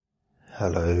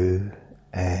Hello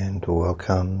and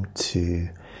welcome to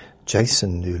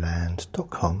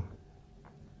jasonnewland.com.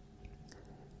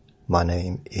 My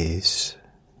name is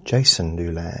Jason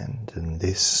Newland and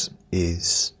this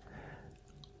is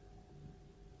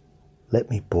Let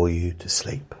Me Bore You to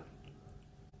Sleep.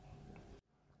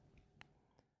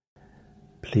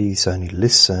 Please only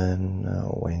listen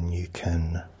when you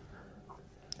can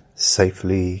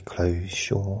safely close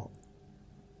your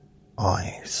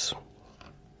eyes.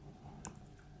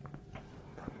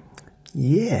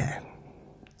 Yeah,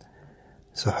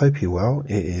 so I hope you're well.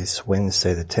 It is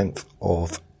Wednesday the 10th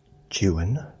of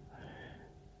June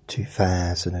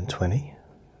 2020.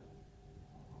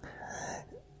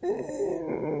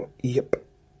 Yep.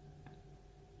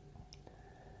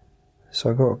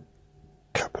 So I got a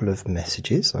couple of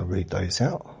messages. I'll read those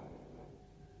out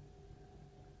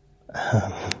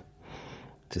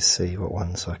to see what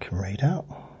ones I can read out.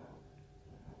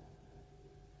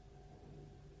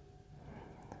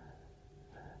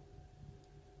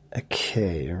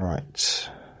 Okay, right.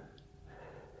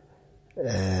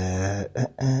 I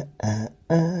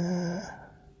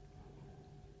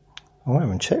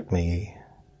haven't checked me.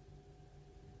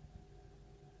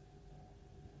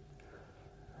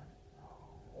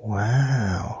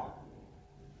 Wow.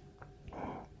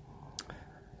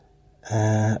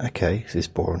 Okay, this is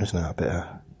boring, isn't it? I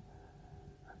better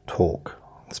talk,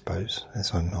 I suppose,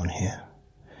 as I'm on here.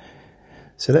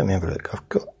 So let me have a look. I've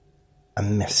got a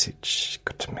message.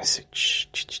 Got a message.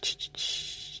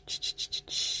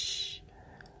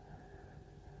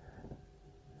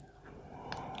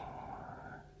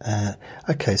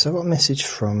 Okay, so I got a message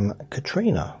from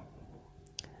Katrina.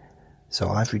 So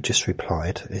I've just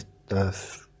replied.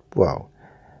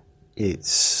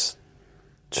 It's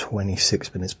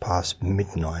 26 minutes past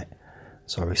midnight.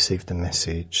 So I received a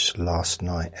message last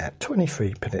night at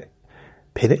 23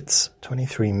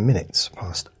 minutes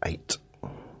past 8.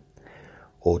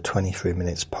 Or 23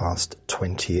 minutes past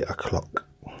 20 o'clock.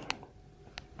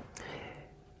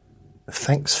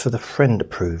 Thanks for the friend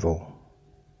approval.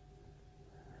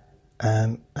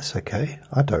 That's okay.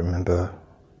 I don't remember.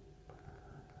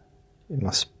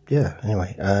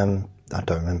 Anyway, I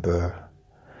don't remember.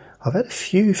 I've had a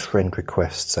few friend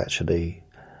requests actually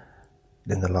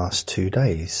in the last 2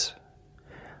 days.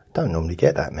 Don't normally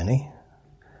get that many.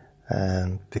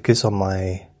 Because on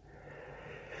my,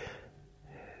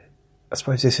 I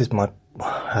suppose this is my,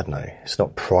 I don't know, it's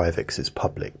not private because it's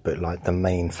public, but like the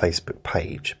main Facebook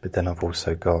page. But then I've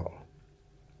also got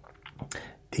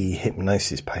the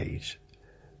hypnosis page,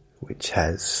 which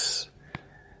has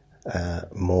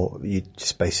more, you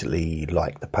just basically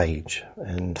like the page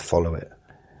and follow it.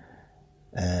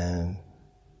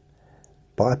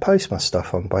 But I post my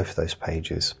stuff on both of those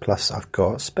pages. Plus I've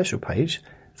got a special page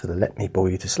for the Let Me Bore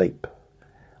You to Sleep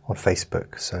on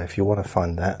Facebook. So if you want to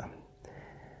find that,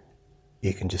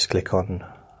 you can just go to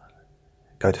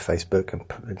Facebook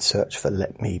and search for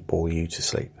Let Me Bore You to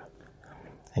Sleep.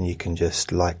 And you can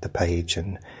just like the page.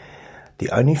 And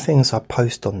the only things I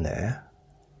post on there,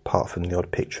 apart from the odd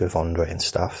picture of Andre and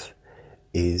stuff,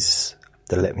 is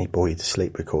the Let Me Bore You to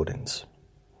Sleep recordings.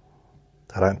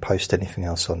 I don't post anything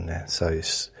else on there. So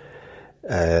it's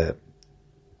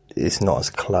not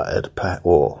as cluttered,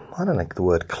 or I don't think the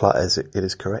word clutters it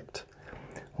is correct.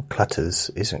 Well, clutters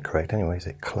isn't correct anyway, is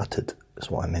it? Cluttered is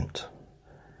what I meant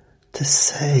to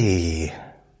say.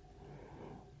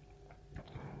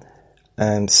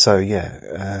 And so,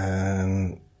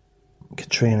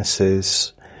 Katrina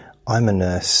says, I'm a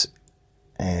nurse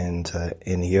and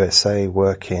in the USA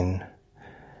working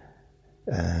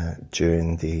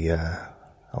during the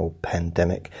old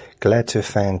pandemic. Glad to have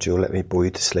found your Let Me Bore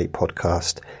You to Sleep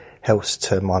podcast. Helps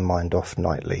turn my mind off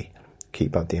nightly.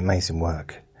 Keep up the amazing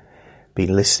work.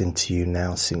 Been listening to you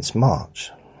now since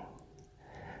March.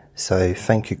 So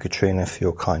thank you, Katrina, for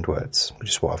your kind words,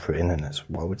 which is what I've written, and that's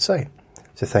what I would say.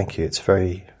 So thank you. It's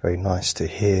very, very nice to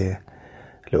hear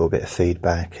a little bit of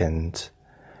feedback. And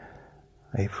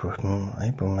April,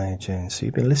 May, June. So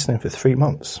you've been listening for 3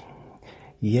 months.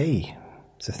 Yay.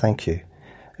 So thank you.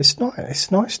 It's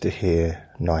nice to hear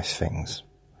nice things.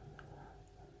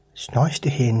 It's nice to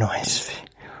hear nice things.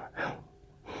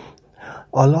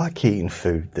 I like eating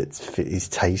food that is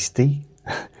tasty.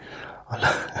 I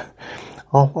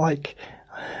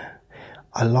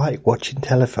like watching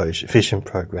television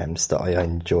programs that I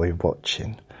enjoy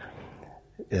watching,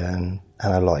 and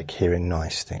I like hearing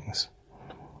nice things.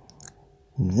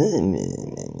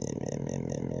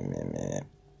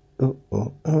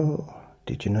 Oh.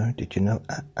 Did you know? Did you know?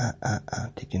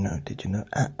 Did you know? Did you know?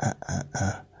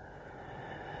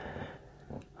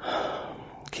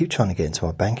 Keep trying to get into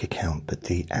my bank account, but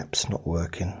the app's not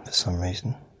working for some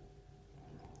reason.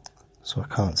 So I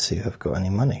can't see if I've got any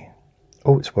money.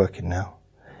 Oh, it's working now.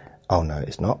 Oh no,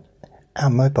 it's not. Our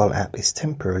mobile app is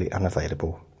temporarily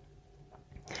unavailable.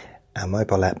 Our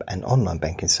mobile app and online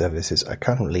banking services are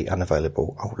currently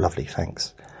unavailable. Oh, lovely,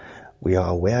 thanks. We are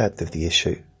aware of the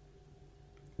issue.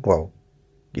 Well,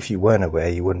 if you weren't aware,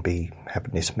 you wouldn't be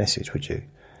having this message, would you?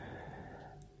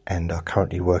 And are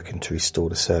currently working to restore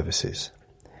the services.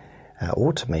 Our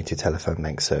automated telephone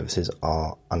bank services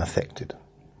are unaffected.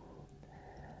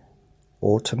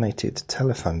 Automated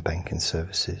telephone banking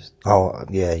services. Oh,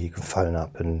 yeah, you can phone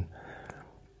up and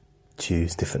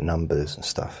choose different numbers and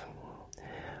stuff.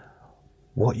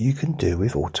 What you can do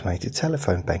with automated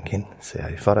telephone banking. See,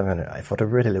 if I'd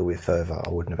have read a little bit further, I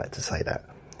wouldn't have had to say that.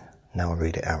 Now I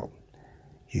read it out.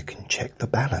 You can check the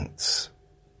balance.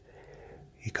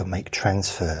 You can make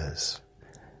transfers.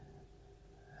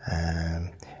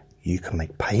 You can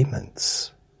make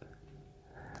payments.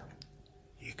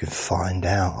 You can find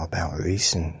out about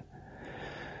recent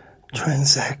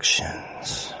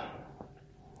transactions.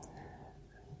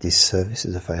 This service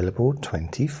is available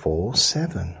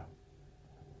 24/7.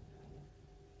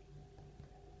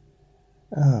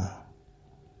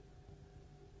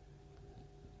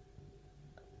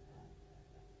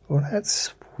 Well,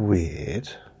 that's weird.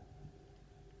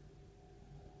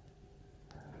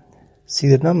 See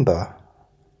the number?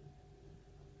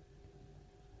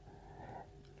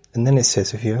 And then it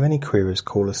says, if you have any queries,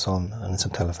 call us on, and it's a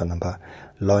telephone number.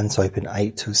 Lines open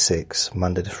 8 till 6,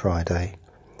 Monday to Friday,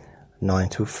 9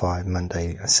 till 5,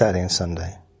 Saturday and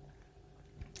Sunday.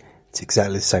 It's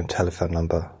exactly the same telephone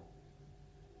number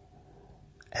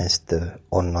as the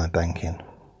online banking.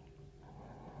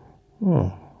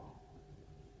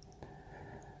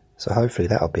 So hopefully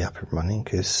that'll be up and running,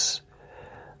 because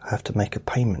I have to make a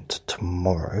payment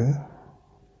tomorrow.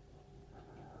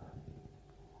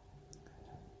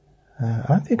 I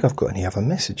don't think I've got any other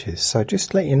messages, so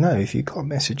just to let you know, if you've got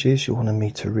messages you wanted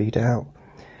me to read out,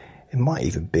 it might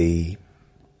even be,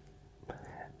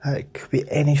 it could be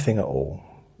anything at all.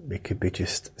 It could be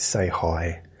just say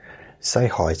hi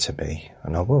to me,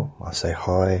 and I will. I'll say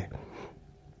hi.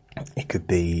 It could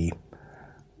be,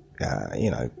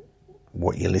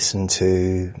 what you listen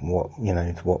to, what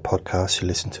podcasts you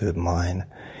listen to of mine,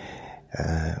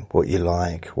 what you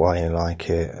like, why you like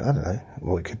it. I don't know.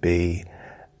 Or it could be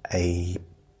I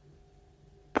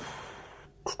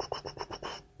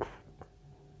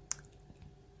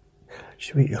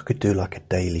could do like a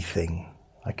daily thing.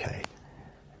 Okay.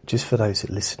 Just for those that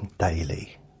listen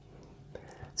daily.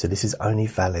 So this is only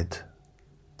valid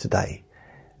today,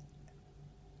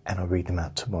 and I'll read them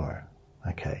out tomorrow.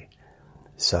 Okay.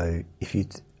 So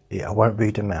I won't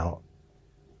read them out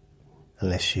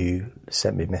unless you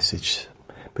send me a message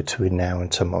between now and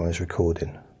tomorrow's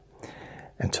recording.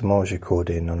 And tomorrow's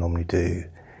recording I normally do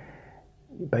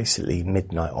basically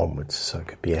midnight onwards, so it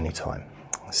could be any time.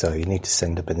 So you need to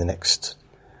send up in the next,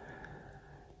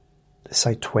 let's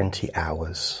say 20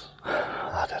 hours.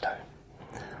 I don't know.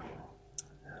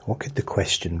 What could the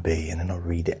question be? And then I'll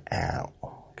read it out.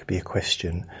 It could be a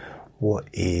question. What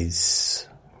is...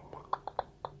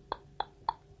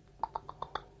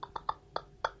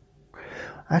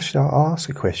 Actually, I'll ask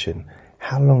a question.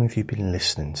 How long have you been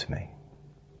listening to me?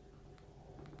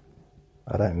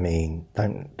 I don't mean,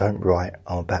 don't write,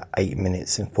 I'm about 8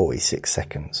 minutes and 46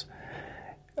 seconds.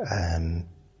 I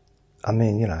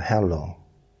mean, how long?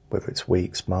 Whether it's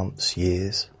weeks, months,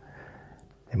 years.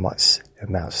 It might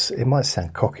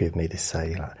sound cocky of me to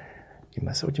say, what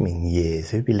do you mean years?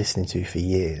 Who'd be listening to you for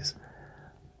years?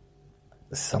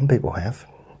 Some people have.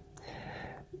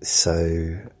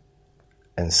 So,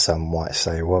 and some might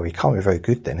say, well, you can't be very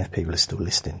good then if people are still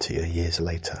listening to you years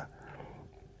later.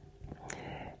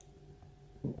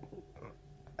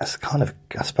 That's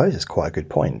I suppose it's quite a good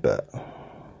point, but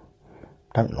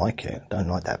don't like it. Don't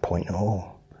like that point at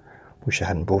all. Wish I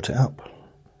hadn't brought it up.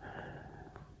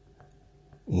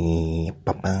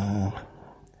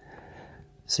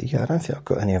 So yeah, I don't think I've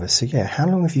got any other. So yeah, how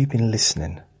long have you been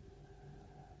listening?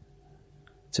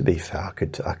 To be fair,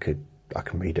 I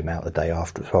can read them out the day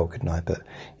after as well, couldn't I? But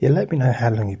yeah, let me know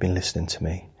how long you've been listening to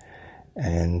me,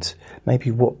 and maybe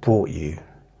what brought you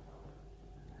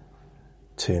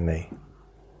to me.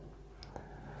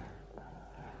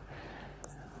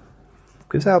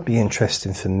 Because that would be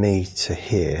interesting for me to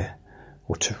hear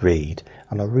or to read,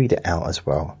 and I'll read it out as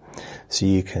well. So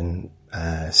you can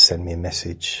send me a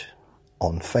message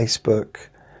on Facebook,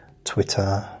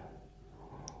 Twitter.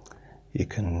 You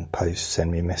can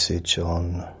send me a message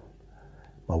on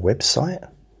my website,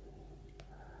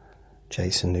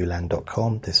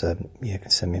 jasonnewland.com. You can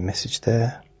send me a message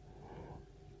there.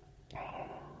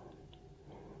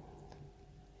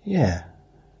 Yeah.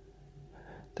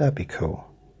 That'd be cool.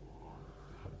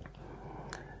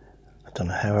 I don't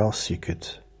know how else you could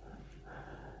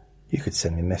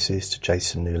send me a message to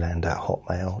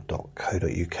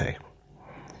jasonnewland@hotmail.co.uk.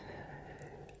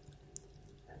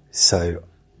 So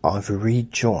I've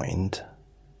rejoined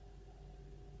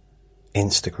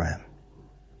Instagram.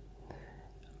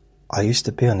 I used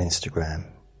to be on Instagram.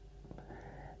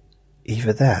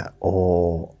 Either that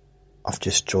or I've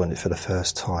just joined it for the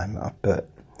first time, but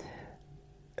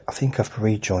I think I've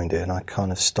rejoined it and I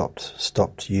kind of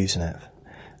stopped using it.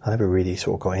 I never really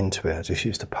sort of got into it. I just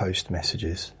used to post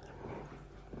messages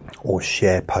or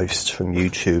share posts from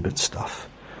YouTube and stuff.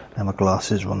 Now my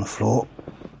glasses are on the floor.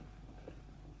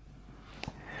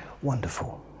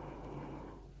 Wonderful.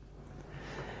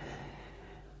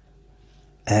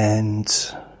 And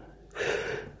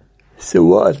so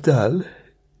what I've done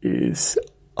is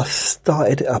I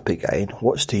started it up again,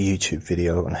 watched a YouTube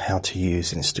video on how to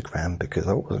use Instagram because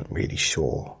I wasn't really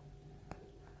sure.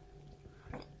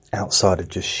 Outside of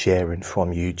just sharing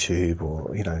from YouTube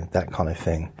or, that kind of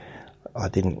thing, I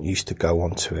didn't used to go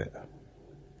onto it.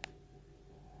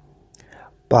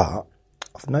 But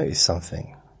I've noticed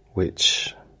something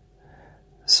which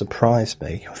surprised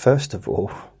me. First of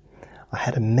all, I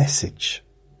had a message.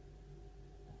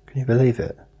 Can you believe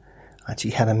it? I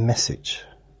actually had a message.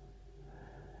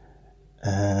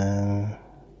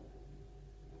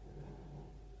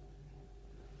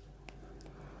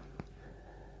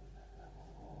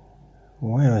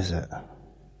 Where is it?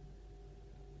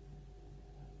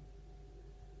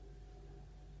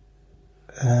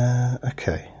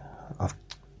 Okay.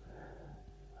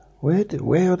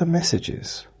 Where are the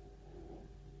messages?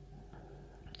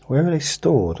 Where are they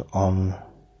stored on?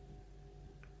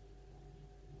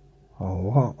 Oh,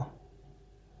 what?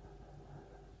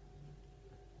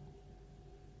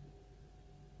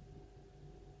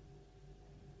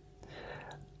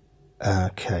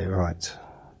 Okay, right.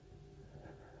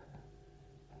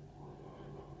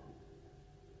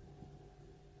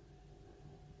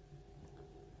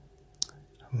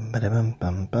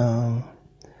 Ba-da-bum-bum-bum.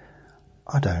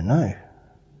 I don't know.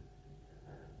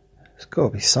 It's got to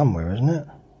be somewhere, isn't it?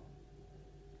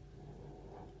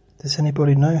 Does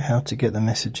anybody know how to get the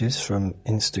messages from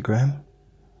Instagram?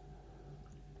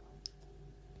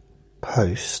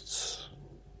 Posts.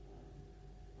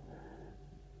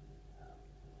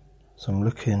 So I'm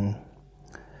looking.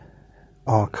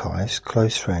 Archives,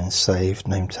 close friends, saved,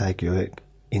 name tag, your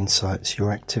insights,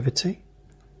 your activity.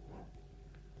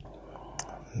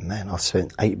 Man, I've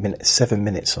spent 7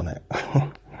 minutes on it.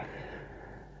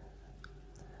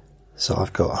 So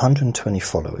I've got 120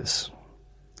 followers.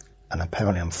 And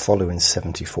apparently I'm following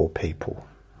 74 people.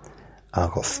 And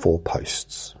I've got 4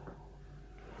 posts.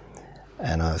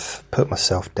 And I've put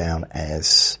myself down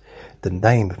as, the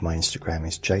name of my Instagram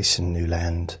is Jason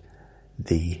Newland,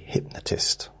 the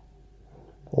hypnotist.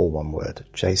 All one word,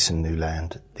 Jason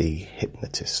Newland, the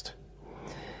hypnotist.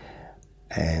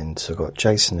 And so I've got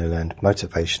Jason Newland,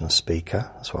 motivational speaker.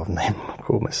 That's what I've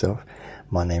called myself.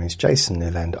 My name is Jason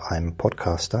Newland. I'm a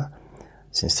podcaster.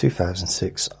 Since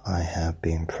 2006, I have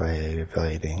been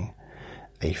providing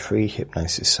a free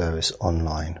hypnosis service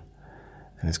online.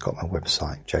 And it's got my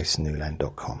website,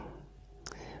 jasonnewland.com,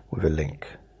 with a link.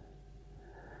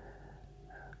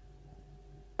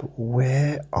 But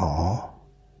where are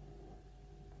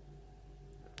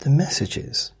the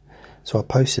messages? So I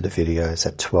posted a video, it's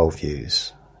at 12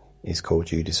 views. It's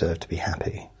called You Deserve to Be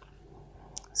Happy.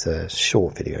 It's a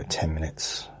short video, 10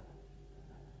 minutes.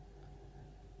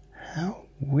 How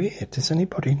weird. Does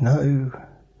anybody know?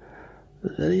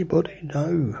 Does anybody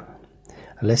know?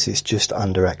 Unless it's just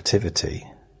under activity.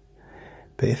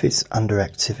 But if it's under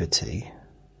activity...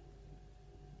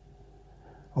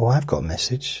 Oh, I've got a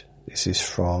message. This is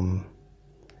from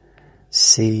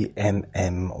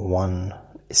CMM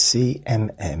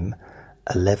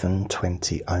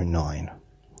 112009.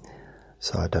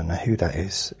 So I don't know who that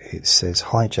is. It says,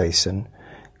 "Hi Jason,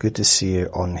 good to see you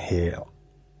on here.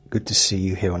 Good to see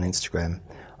you here on Instagram.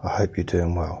 I hope you're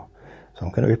doing well." So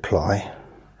I'm going to reply.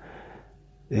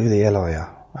 Who the hell are you?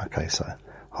 Okay, so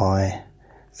hi,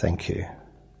 thank you.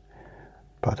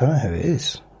 But I don't know who it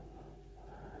is.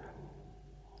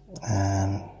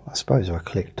 And I suppose if I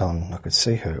clicked on, I could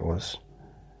see who it was.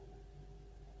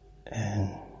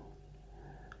 And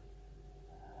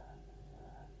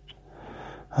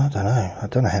I don't know. I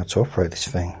don't know how to operate this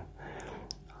thing.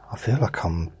 I feel like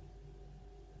I'm...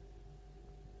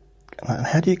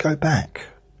 How do you go back?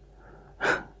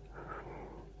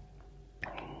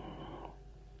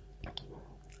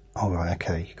 Oh, right,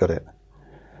 okay, you got it.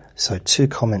 So 2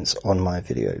 comments on my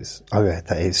videos. Oh yeah,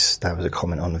 that was a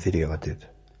comment on the video I did.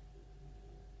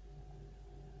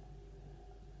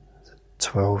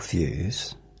 12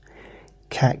 views.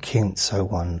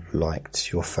 CatKints01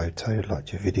 liked your photo,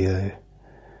 liked your video.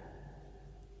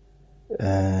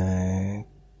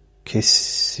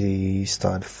 Kissy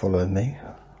started following me.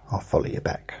 I'll follow you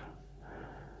back.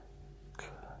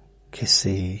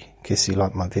 Kissy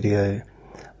liked my video,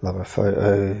 liked my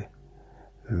photo.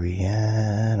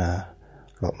 Rihanna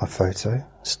liked my photo,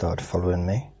 started following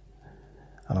me,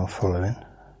 and I'm following.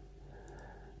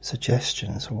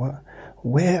 Suggestions, what?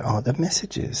 Where are the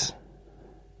messages?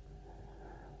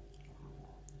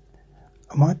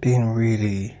 Am I being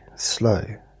really slow?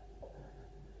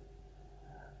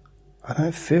 I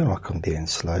don't feel like I'm being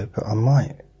slow, but I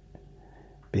might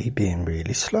be being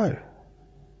really slow.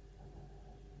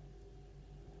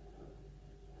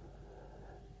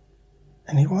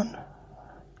 Anyone?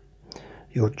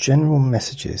 Your general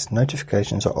messages,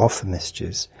 notifications are off for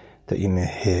messages that you may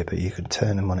hear, but you can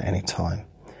turn them on at any time.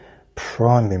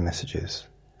 Primary messages.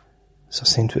 So I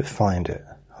seem to have found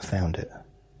it.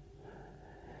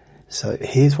 So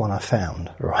here's one I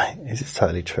found, right? This is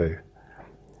totally true.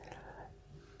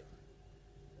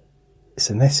 It's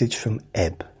a message from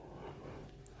Eb.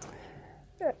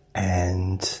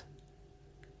 And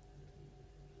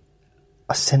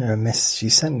I sent her a message. She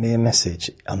sent me a message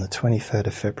on the 23rd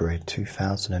of February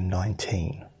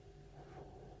 2019.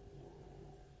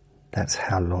 That's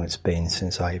how long it's been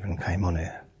since I even came on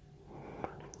here.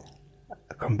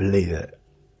 I can't believe it.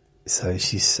 So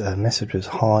she's message was,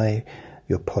 "Hi,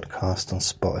 your podcast on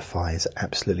Spotify is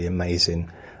absolutely amazing.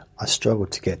 I struggle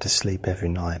to get to sleep every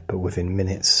night, but within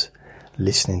minutes,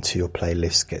 listening to your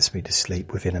playlist gets me to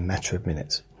sleep within a matter of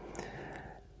minutes."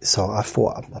 So I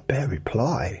thought I better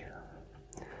reply.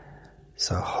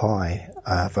 So, "Hi,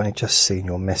 I've only just seen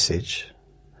your message.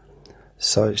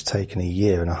 So it's taken a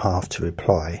year and a half to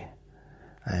reply,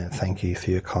 and thank you for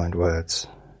your kind words."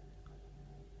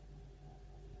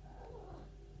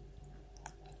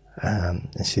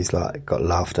 And she's like, got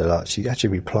laughed a lot. She actually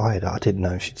replied, I didn't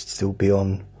know she'd still be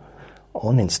on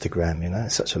Instagram,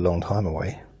 it's such a long time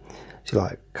away. She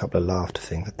like a couple of laughter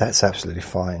things, but that's absolutely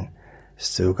fine.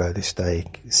 Still go this day,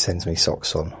 sends me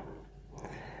socks on.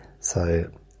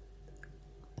 So,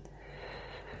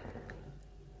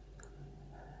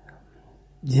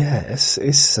 yeah, it's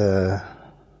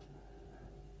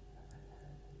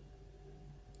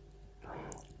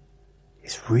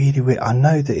really weird. I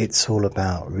know that it's all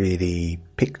about really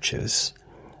pictures,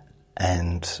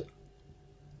 and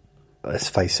let's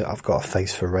face it, I've got a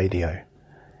face for radio,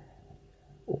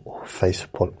 or face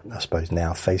for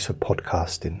face for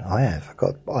podcasting. I've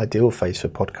got ideal face for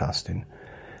podcasting,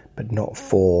 but not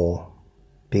for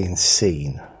being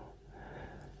seen.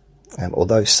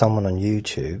 Although someone on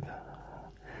YouTube,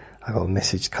 I got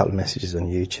a couple of messages on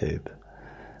YouTube,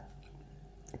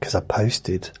 because I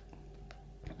posted.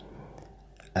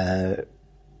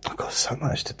 I've got so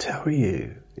much to tell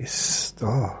you.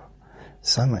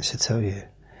 So much to tell you.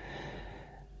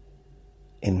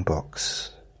 Inbox.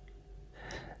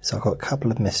 So I got a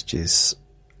couple of messages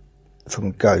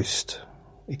from Ghost.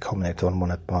 He commented on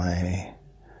one of my,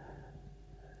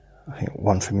 I think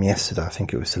one from yesterday. I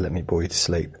think it was to let me bore you to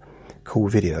sleep. Cool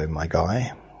video, my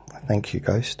guy. Thank you,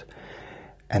 Ghost.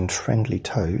 And Friendly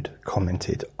Toad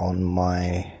commented on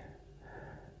my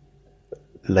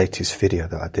latest video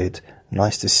that I did.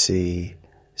 Nice to see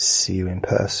you in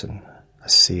person. I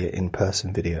see it in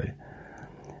person video.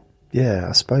 Yeah,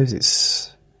 I suppose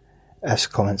it's Ash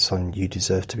comments on You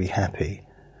Deserve to Be Happy,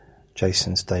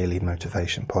 Jason's daily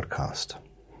motivation podcast.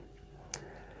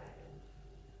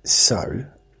 So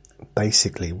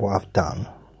basically what I've done,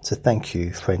 so thank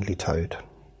you, Friendly Toad.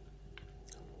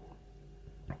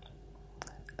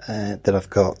 Then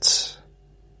I've got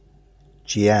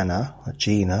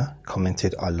Gina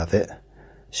commented, I love it.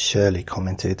 Shirley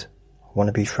commented,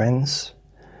 wanna be friends?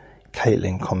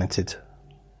 Caitlin commented,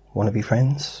 wanna be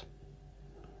friends?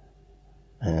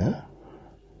 Yeah.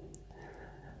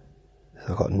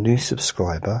 So I got a new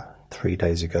subscriber 3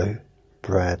 days ago,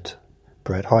 Brad.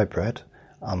 Hi Brad.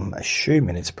 I'm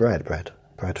assuming it's Brad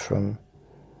from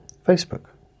Facebook.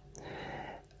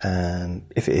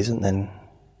 If it isn't, then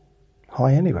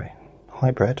hi anyway.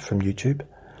 Hi Brad from YouTube.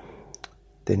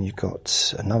 Then you've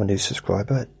got another new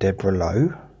subscriber, Deborah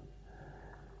Lowe.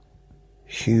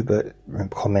 Hubert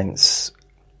comments,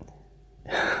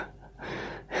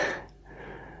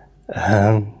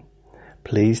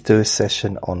 please do a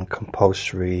session on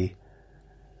compulsory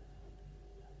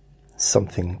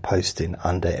something posting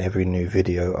under every new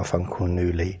video of Uncle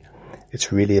Newly.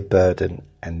 It's really a burden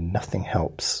and nothing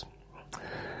helps.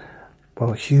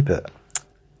 Well, Hubert,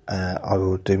 I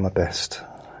will do my best.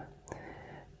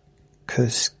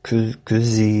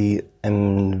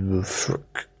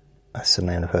 That's the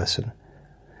name of the person.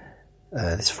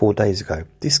 This 4 days ago.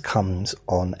 This comes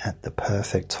on at the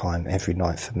perfect time every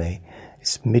night for me.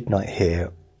 It's midnight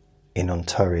here in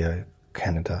Ontario,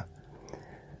 Canada.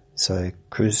 So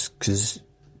Krzy,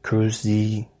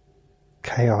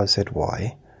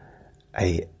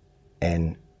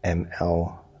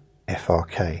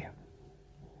 KRZYANMLFRK.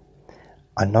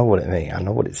 I know what it means. I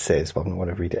know what it says, but I don't want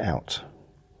to read it out.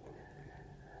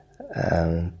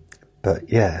 But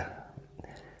yeah,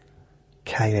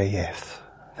 KAF.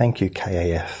 Thank you,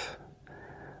 KAF.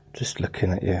 Just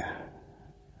looking at you.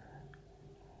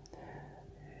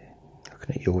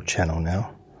 Looking at your channel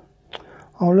now.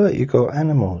 Oh look, you got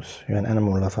animals. You're an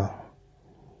animal lover.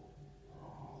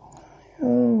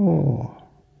 Oh.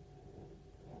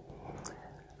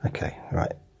 Okay,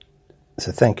 right.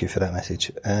 So thank you for that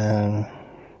message.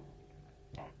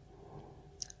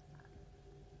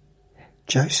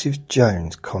 Joseph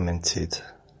Jones commented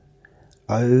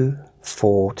 0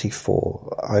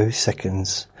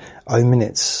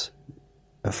 minutes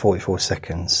and 44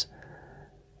 seconds.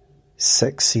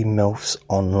 Sexy MILFs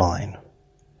online.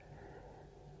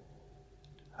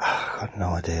 I had no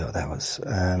idea what that was.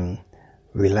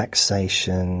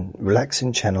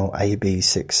 Relaxing channel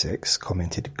AB66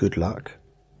 commented good luck.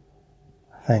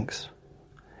 Thanks.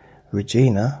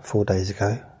 Regina 4 days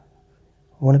ago.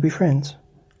 Want to be friends?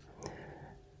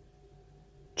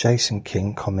 Jason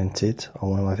King commented on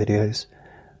one of my videos.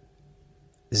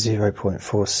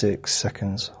 0.46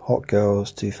 seconds.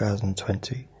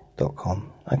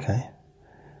 hotgirls2020.com. Okay.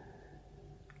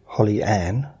 Holly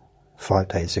Ann 5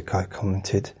 days ago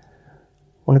commented,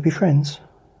 want to be friends?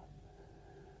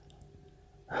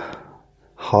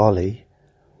 Harley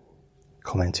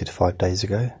commented 5 days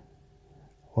ago,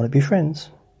 want to be friends?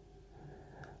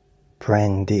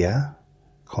 Brandia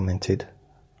commented,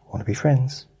 want to be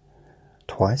friends?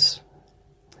 Twice.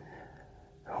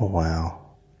 Oh wow.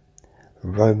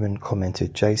 Roman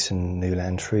commented, Jason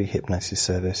Newland, free hypnosis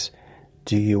service.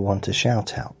 Do you want a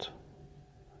shout out?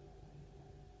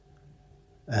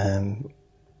 I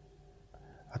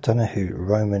don't know who.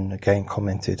 Roman again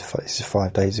commented, this is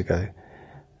 5 days ago,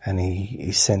 and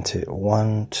he sent it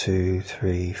 1, 2,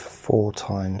 3, 4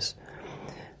 times.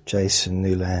 Jason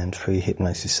Newland, free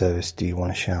hypnosis service. Do you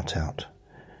want a shout out?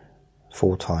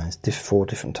 4 times, 4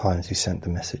 different times he sent the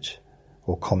message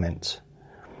or comment.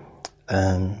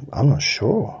 I'm not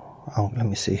sure. Oh, let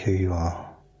me see who you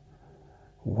are.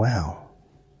 Wow.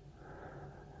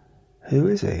 Who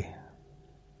is he?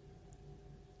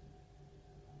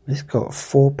 He's got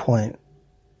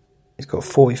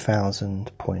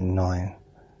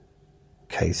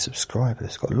 40,000.9k subscribers.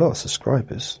 He's got a lot of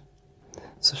subscribers.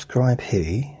 Subscribe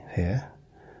here.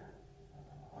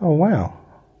 Oh wow.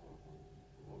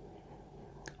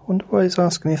 I wonder why he's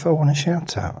asking if I want to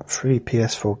shout out. 3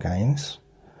 PS4 games.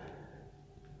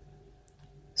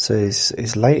 So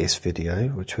his latest video,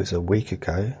 which was a week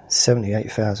ago,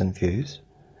 78,000 views.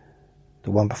 The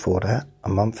one before that, a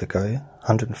month ago,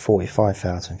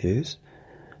 145,000 views.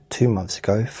 2 months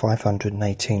ago,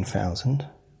 518,000.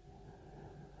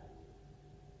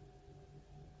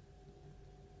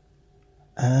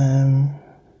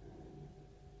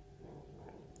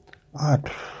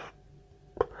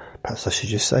 Perhaps I should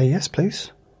just say yes,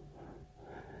 please.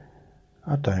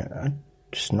 I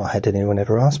just not had anyone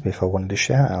ever ask me if I wanted a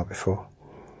shout out before.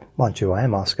 Mind you, I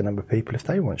am asking a number of people if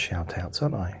they want shout outs,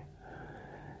 aren't I?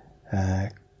 Noah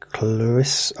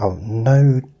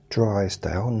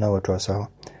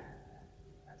Drysdale.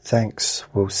 Thanks,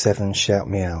 will 7 shout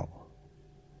me out?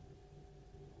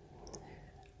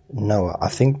 Noah, I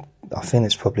think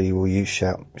it's probably will you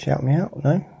shout me out?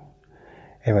 No?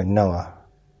 Anyway, Noah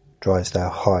Drysdale,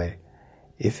 hi.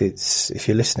 If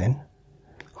you're listening,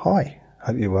 hi.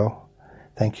 Hope you're well.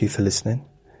 Thank you for listening.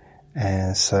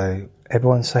 And so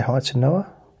everyone say hi to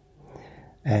Noah,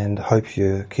 and hope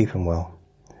you're keeping well.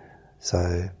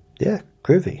 So yeah,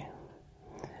 groovy.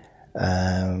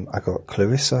 I got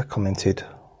Clarissa commented,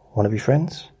 want to be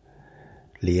friends?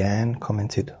 Leanne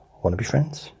commented, want to be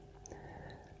friends?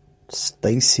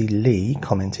 Stacey Lee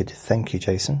commented, thank you,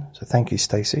 Jason. So thank you,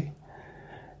 Stacey.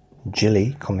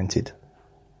 Jilly commented,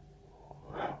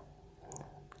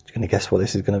 you going to guess what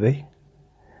this is going to be?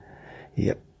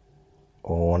 Yep.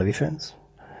 Want to be friends?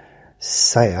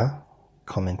 Saya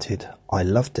commented, I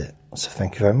loved it. So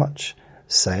thank you very much,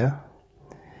 Saya.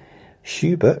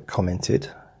 Hubert commented,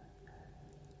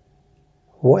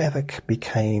 whatever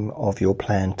became of your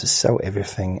plan to sell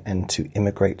everything and to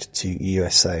immigrate to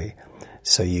USA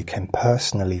so you can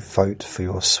personally vote for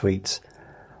your sweet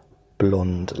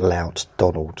blonde lout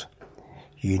Donald?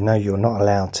 You know you're not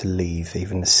allowed to leave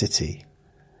even the city.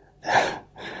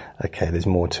 Okay, there's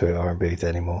more to it. I won't read it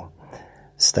anymore.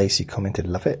 Stacey commented,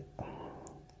 love it.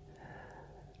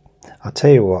 I'll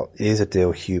tell you what, here's a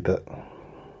deal, Hubert.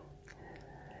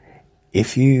 I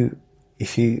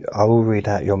will read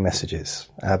out your messages.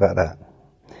 How about that?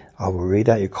 I will read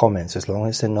out your comments as long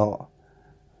as they're not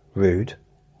rude.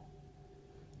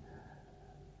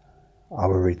 I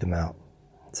will read them out.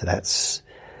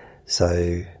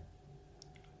 So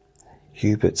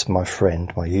Hubert's my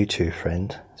friend, my YouTube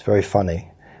friend. It's very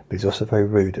funny, but he's also very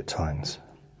rude at times.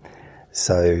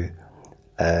 So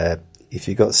if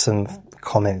you got some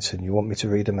comments and you want me to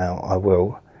read them out, I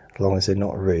will, as long as they're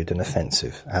not rude and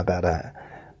offensive. How about that?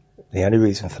 The only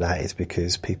reason for that is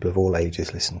because people of all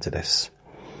ages listen to this,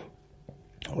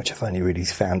 which I've only really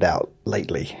found out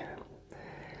lately.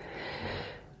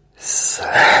 So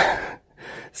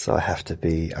I have to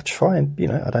be, I try and,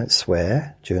 I don't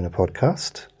swear during a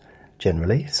podcast,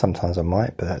 generally. Sometimes I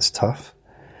might, but that's tough.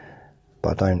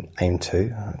 But I don't aim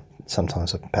to.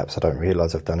 Sometimes perhaps I don't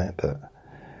realise I've done it, but,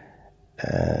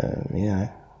 Yeah.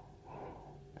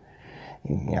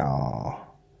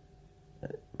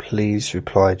 Please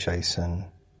reply, Jason.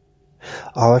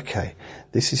 Oh, okay.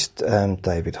 This is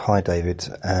David. Hi, David.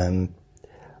 I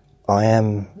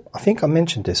think I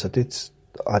mentioned this.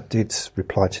 I did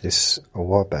reply to this a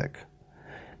while back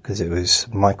because it was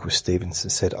Michael Stevens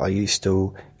that said, "Are you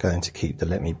still going to keep the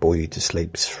Let Me Bore You to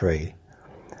Sleep free?"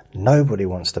 Nobody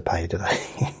wants to pay, do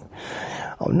they?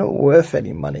 I'm not worth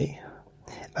any money.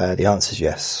 The answer is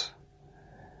yes.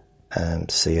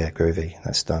 So yeah, groovy.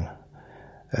 That's done.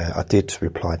 I did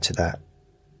reply to that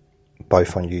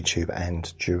both on YouTube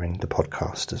and during the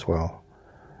podcast as well.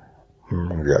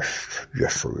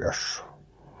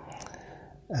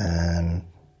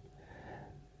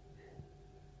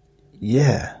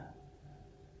 Yes.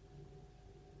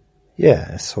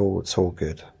 Yeah, it's all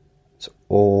good. It's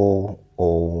all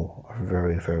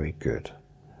very, very good.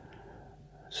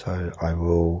 So I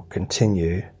will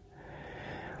continue.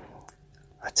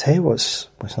 I tell you what's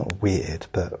not weird,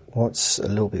 but what's a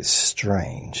little bit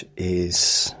strange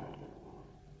is,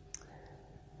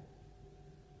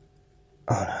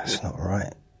 oh no, it's not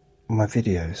right. My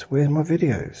videos. Where's my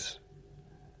videos?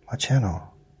 My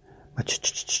channel. My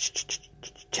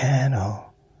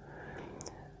channel.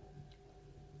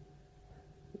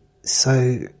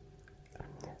 So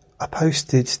I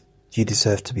posted You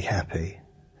Deserve to Be Happy,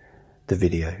 the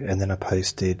video, and then I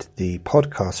posted the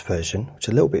podcast version, which is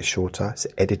a little bit shorter. It's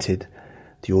edited,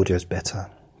 the audio's better,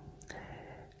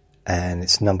 and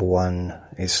it's number one.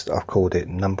 I've called it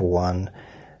number one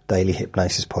daily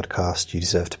hypnosis podcast. You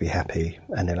Deserve to Be Happy,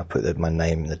 and then I put my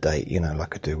name and the date,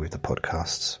 like I do with the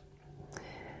podcasts.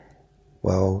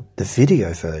 Well, the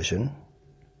video version,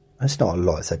 it's not a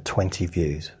lot. It's had 20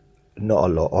 views. Not a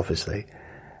lot, obviously,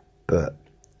 but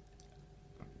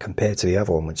compared to the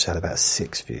other one, which had about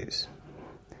 6 views.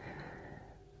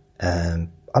 I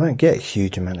don't get a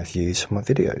huge amount of views for my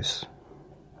videos.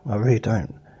 I really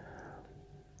don't.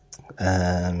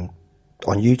 On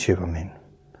YouTube, I mean,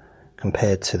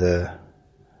 compared to the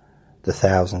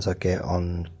thousands I get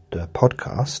on the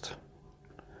podcast,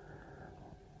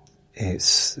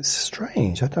 it's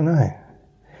strange. I don't know.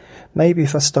 Maybe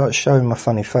if I start showing my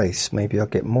funny face, maybe I'll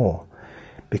get more.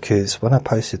 Because when I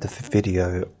posted the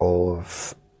video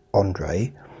of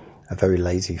Andre, a very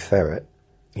lazy ferret,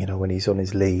 when he's on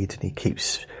his lead and he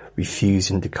keeps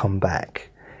refusing to come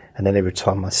back, and then every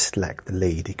time I slack the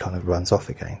lead, he kind of runs off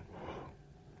again.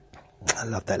 I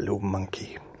love that little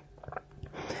monkey.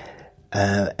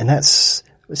 And it's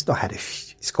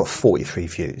got 43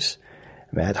 views.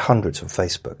 I mean, I had hundreds on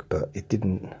Facebook, but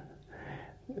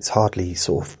it's hardly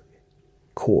sort of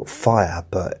caught fire,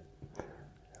 but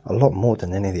a lot more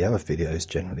than any of the other videos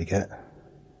generally get.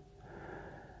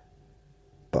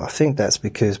 But I think that's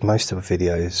because most of the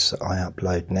videos I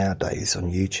upload nowadays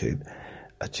on YouTube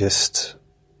are just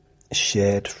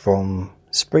shared from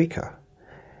Spreaker.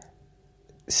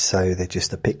 So they're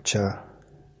just a picture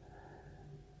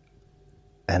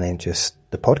and then just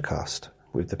the podcast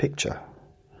with the picture.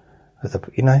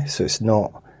 So it's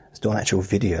not an actual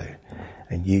video.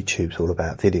 And YouTube's all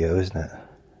about video, isn't it?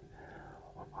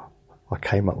 I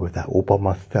came up with that all by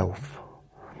myself.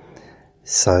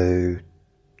 So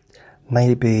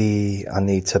maybe I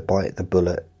need to bite the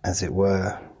bullet, as it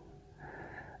were,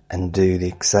 and do the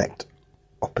exact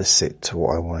opposite to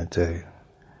what I want to do.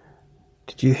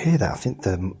 Did you hear that? I think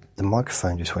the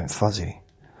microphone just went fuzzy.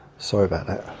 Sorry about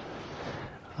that.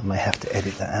 I may have to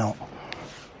edit that out.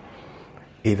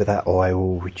 Either that or I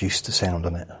will reduce the sound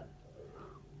on it.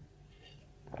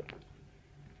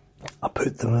 I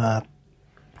put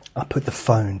the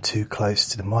phone too close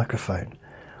to the microphone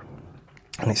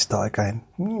and it started going,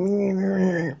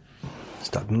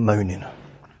 started moaning.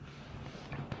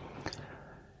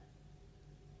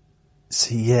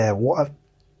 So yeah, what I've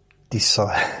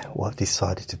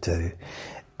decided to do,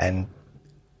 and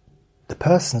the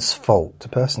person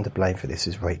to blame for this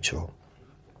is Rachel.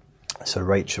 So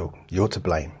Rachel, you're to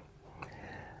blame.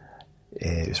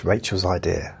 It was Rachel's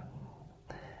idea.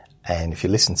 And if you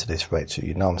listen to this, Rachel,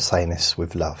 you know I'm saying this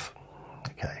with love.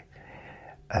 Okay.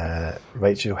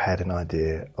 Rachel had an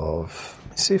idea of,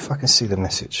 let's see if I can see the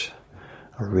message.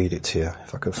 I'll read it to you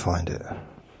if I can find it.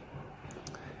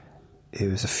 It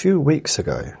was a few weeks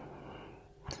ago,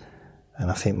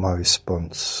 and I think my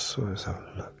response was, oh,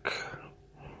 look,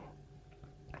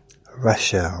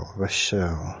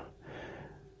 Rachel,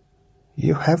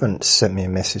 you haven't sent me a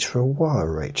message for a while,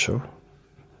 Rachel.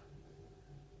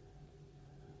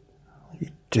 What are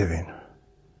you doing?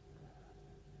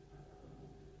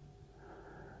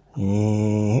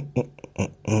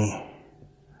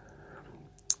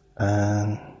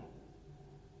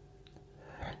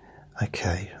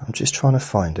 Okay, I'm just trying to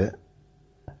find it.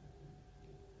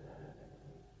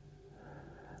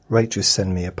 Rachel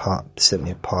sent me a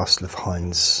parcel of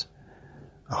Heinz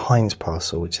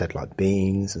parcel, which had like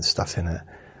beans and stuff in it.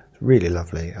 Really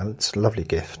lovely. It's a lovely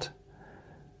gift.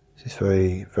 She's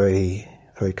very, very,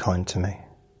 very kind to me.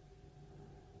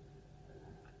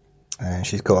 And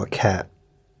she's got a cat.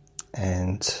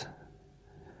 And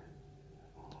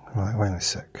right, wait a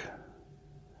sec.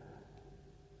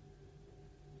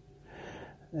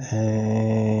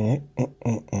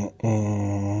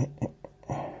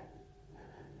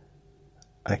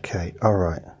 Okay, all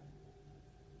right.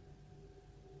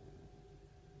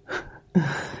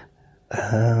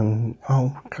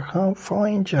 Oh, I can't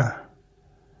find you.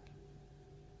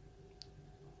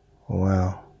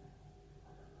 Wow.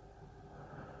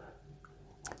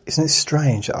 Isn't it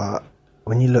strange?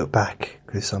 When you look back,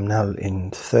 because I'm now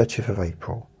in 30th of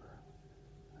April,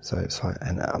 so it's like,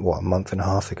 a month and a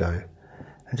half ago,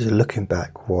 and just looking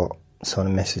back, what some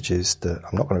of the messages that,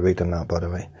 I'm not going to read them out, by the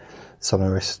way, some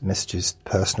of the messages,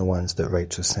 personal ones that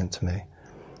Rachel sent to me,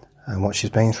 and what she's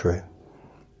been through.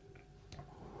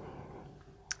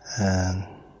 And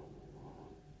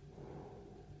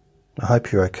I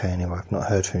hope you're okay anyway. I've not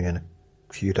heard from you in a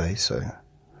few days, so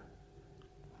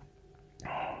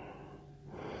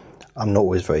I'm not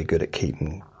always very good at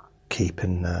keeping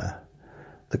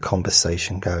the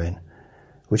conversation going,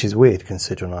 which is weird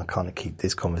considering I kind of keep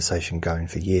this conversation going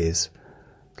for years.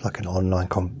 It's like an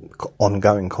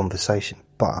ongoing conversation.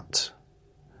 But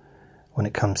when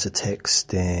it comes to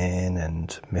texting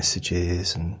and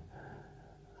messages, and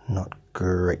not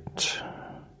great.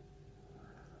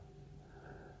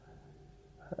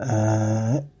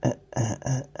 I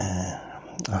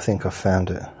think I found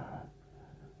it.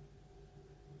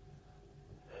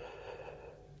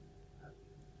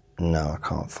 No, I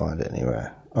can't find it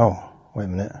anywhere. Oh, wait a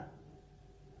minute.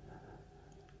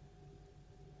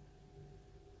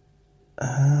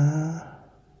 I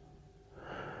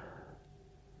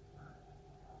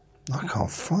can't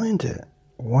find it.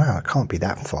 Wow, it can't be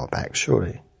that far back,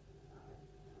 surely.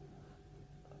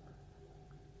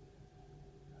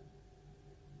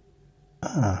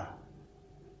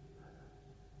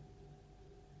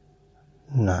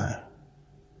 No.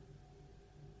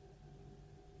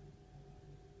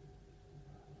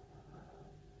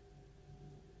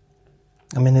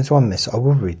 I mean, there's one message. I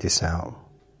will read this out.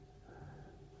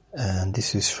 And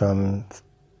this is from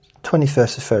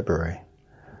 21st of February.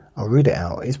 I'll read it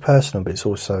out. It's personal, but it's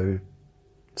also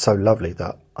so lovely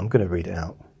that I'm going to read it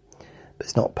out. But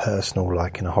it's not personal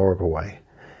like in a horrible way.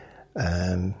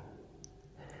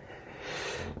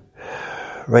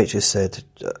 Rachel said,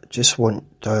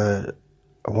 I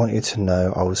want you to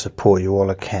know I will support you all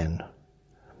I can.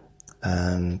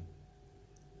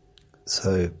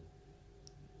 So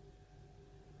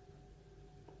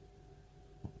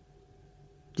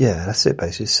yeah, that's it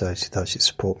basically. So she thought she'd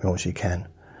support me all she can.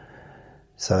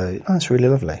 So that's really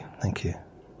lovely. Thank you.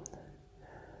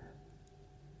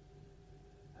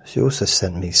 She also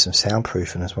sent me some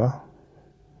soundproofing as well.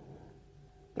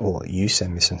 Or you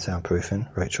sent me some soundproofing,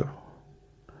 Rachel.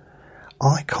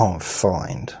 I can't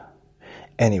find.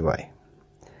 Anyway,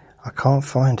 I can't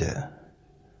find it.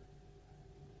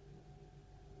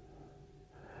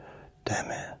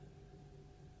 Damn it.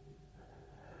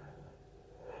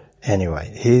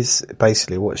 Anyway, here's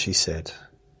basically what she said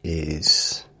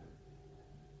is,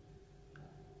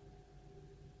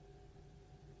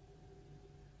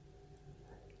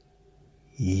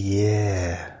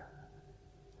 yeah,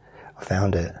 I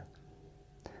found it.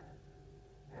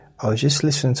 I was just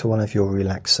listening to one of your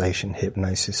relaxation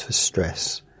hypnosis for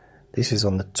stress. This is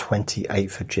on the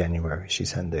 28th of January. She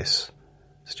sent this.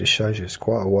 So it just shows you it's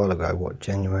quite a while ago. What,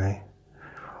 January,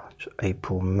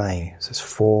 April, May. So it's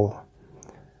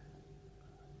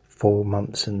 4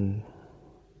 months and,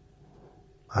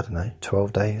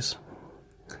 12 days.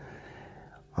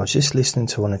 I was just listening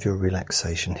to one of your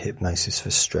relaxation hypnosis for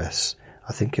stress.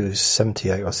 I think it was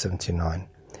 78 or 79.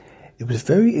 It was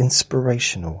very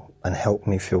inspirational and helped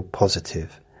me feel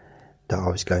positive that I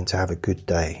was going to have a good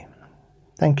day.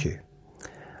 Thank you.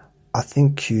 I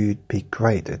think you'd be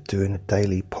great at doing a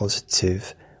daily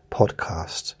positive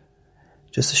podcast.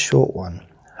 Just a short one,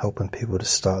 helping people to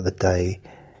start the day.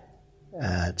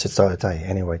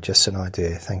 Anyway, just an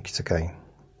idea. Thanks again.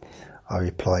 I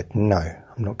replied, no,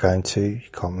 I'm not going to. You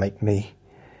can't make me.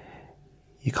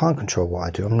 You can't control what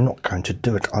I do. I'm not going to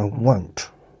do it. I won't.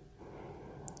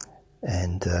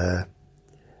 And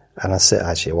I said,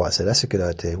 that's a good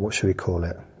idea. What should we call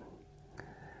it?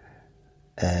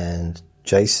 And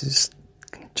Jason's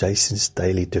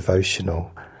daily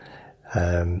devotional.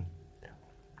 That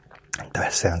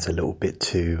sounds a little bit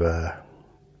too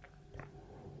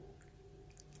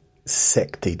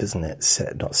secty, doesn't it?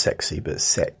 Not sexy, but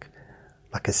sec.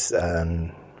 Like a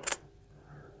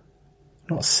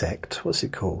not sect. What's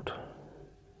it called?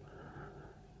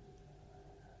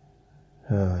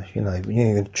 When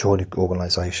you join an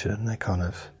organisation, they kind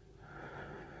of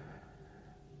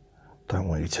don't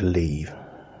want you to leave.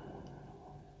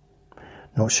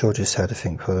 Not sure just how to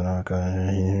think further.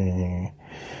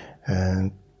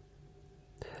 I'm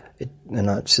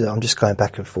just going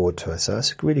back and forward to her. So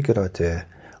that's a really good idea.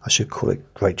 I should call it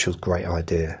Rachel's great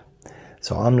idea.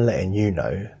 So I'm letting you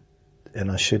know, and I'm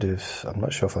not sure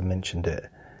if I mentioned it.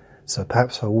 So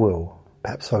perhaps I will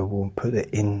put it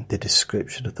in the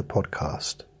description of the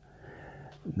podcast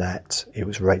that it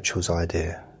was Rachel's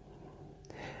idea.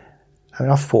 I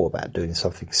mean, I thought about doing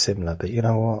something similar, but you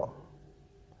know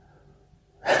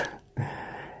what?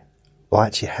 I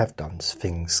actually have done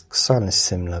things kind of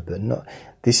similar, but not.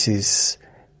 This is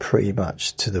pretty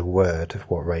much to the word of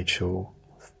what Rachel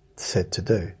said to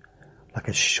do. Like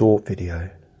a short video.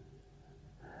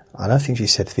 I don't think she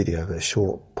said video, but a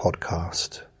short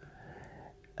podcast.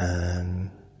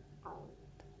 I'm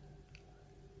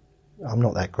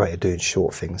not that great at doing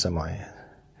short things, am I?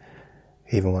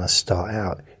 Even when I start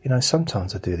out.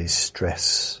 Sometimes I do these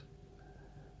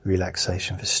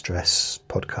relaxation for stress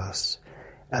podcasts,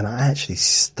 and I actually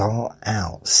start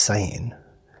out saying,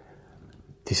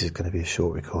 this is going to be a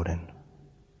short recording.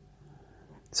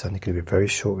 It's only going to be a very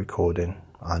short recording.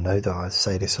 I know that I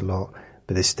say this a lot,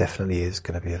 but this definitely is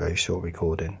going to be a very short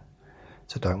recording.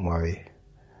 So don't worry.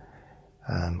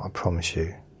 I promise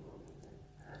you.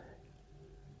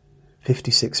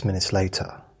 56 minutes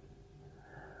later,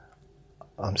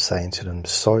 I'm saying to them,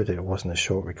 sorry that it wasn't a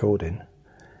short recording.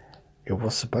 It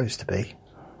was supposed to be.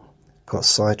 Got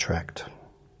sidetracked.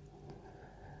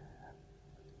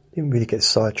 Didn't really get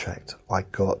sidetracked. I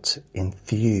got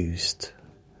enthused.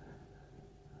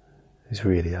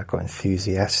 I got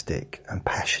enthusiastic and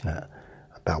passionate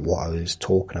about what I was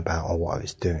talking about or what I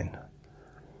was doing.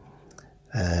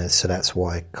 So that's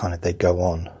why kind of they go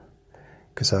on.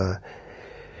 Because,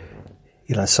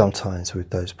 sometimes with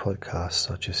those podcasts,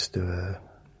 I just do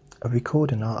a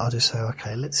recording. I'll just say,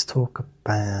 okay, let's talk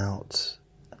about,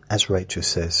 as Rachel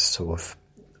says, sort of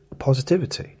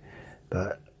positivity.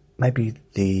 But maybe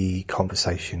the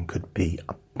conversation could be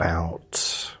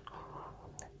about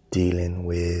dealing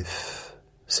with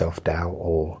self-doubt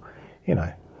or,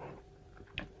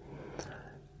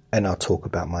 and I'll talk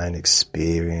about my own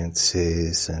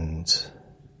experiences and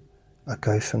I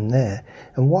go from there.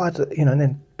 And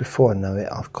then before I know it,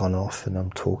 I've gone off and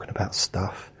I'm talking about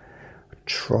stuff. I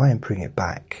try and bring it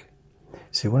back.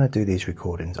 See, when I do these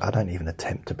recordings, I don't even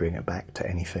attempt to bring it back to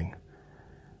anything,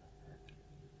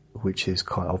 which is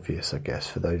quite obvious, I guess,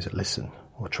 for those that listen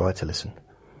or try to listen.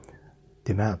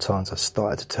 The amount of times I've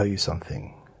started to tell you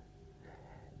something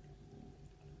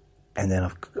and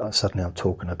then suddenly I'm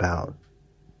talking about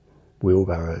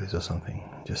wheelbarrows or something,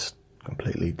 just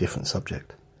completely different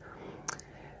subject.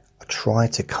 I try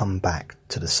to come back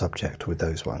to the subject with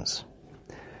those ones.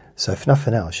 So if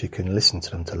nothing else, you can listen to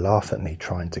them to laugh at me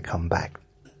trying to come back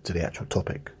to the actual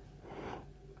topic.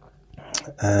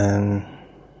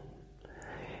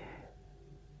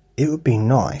 It would be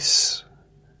nice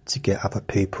to get other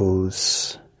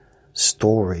people's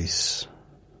stories.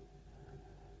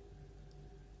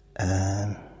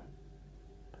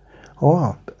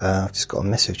 I've just got a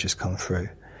message just come through.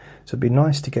 So it'd be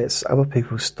nice to get other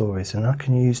people's stories, and I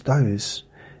can use those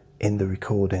in the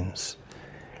recordings,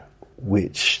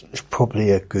 which is probably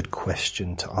a good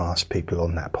question to ask people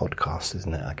on that podcast,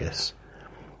 isn't it, I guess?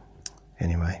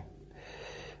 Anyway,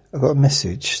 I've got a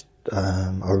message.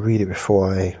 I'll read it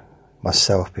before I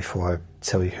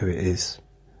tell you who it is.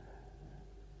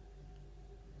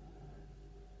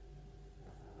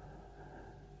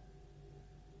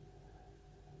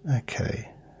 Okay.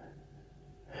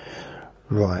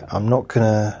 Right, I'm not going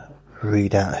to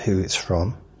read out who it's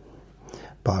from,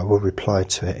 but I will reply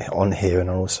to it on here, and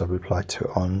I'll also reply to it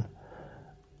on,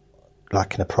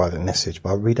 like in a private message. But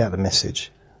I'll read out the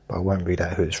message, but I won't read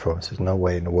out who it's from. So there's no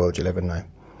way in the world you'll ever know.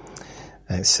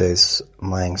 And it says,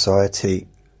 my anxiety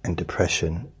and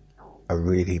depression are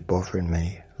really bothering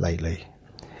me lately.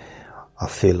 I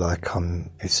feel like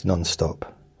it's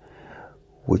non-stop.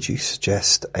 Would you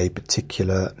suggest a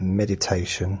particular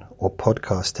meditation or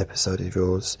podcast episode of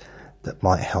yours that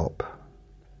might help?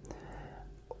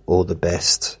 All the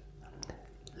best,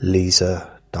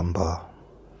 Lisa Dunbar.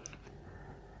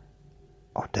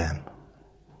 Oh, damn.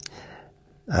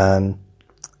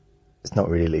 It's not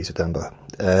really Lisa Dunbar.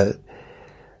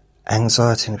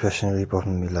 Anxiety and depression really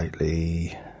bothering me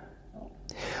lately.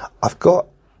 I've got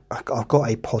a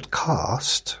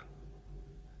podcast,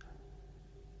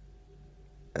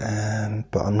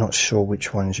 but I'm not sure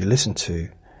which ones you listen to.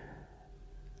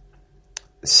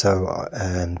 So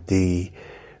the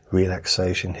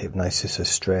relaxation, hypnosis of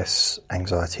stress,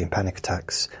 anxiety and panic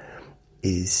attacks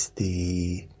is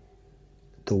the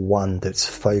one that's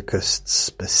focused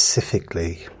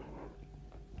specifically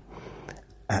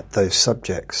at those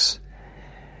subjects.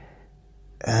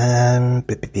 A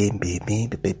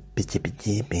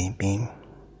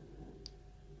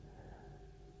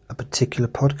particular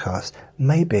podcast,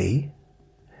 maybe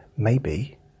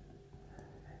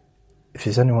if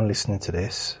there's anyone listening to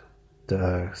this that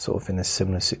are sort of in a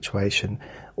similar situation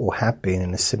or have been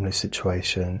in a similar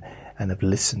situation and have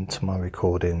listened to my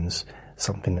recordings,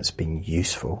 something that's been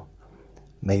useful,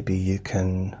 maybe you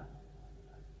can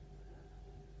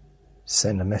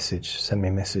send me a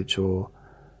message or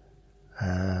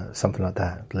something like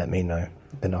that. Let me know,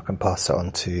 then I can pass it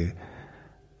on to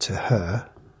her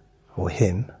or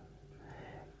him.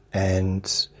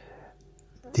 And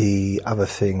the other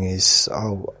thing is,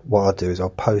 what I'll do is I'll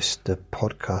post the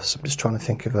podcast. I'm just trying to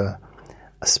think of a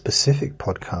specific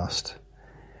podcast.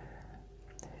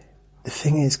 The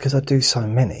thing is, because I do so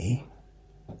many,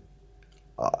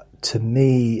 to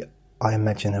me, I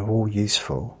imagine they're all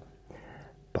useful,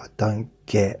 but I don't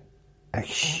get a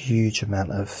huge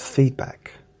amount of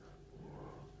feedback,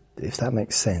 if that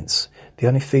makes sense. The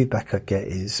only feedback I get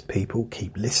is people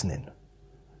keep listening.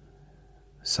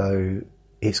 So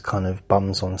it's kind of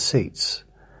bums on seats.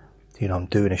 You know, I'm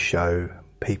doing a show,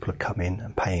 people are coming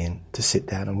and paying to sit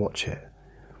down and watch it.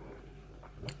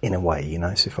 In a way, you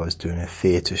know, so if I was doing a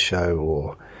theatre show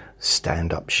or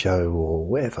stand-up show or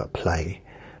whatever play,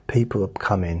 people are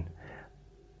coming.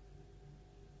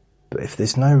 But if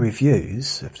there's no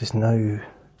reviews, if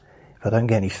I don't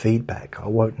get any feedback, I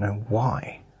won't know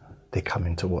why they're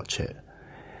coming to watch it.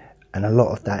 And a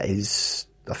lot of that is,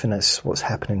 I think that's what's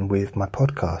happening with my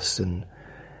podcast, and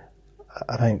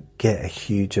I don't get a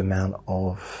huge amount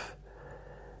of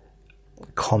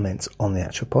comments on the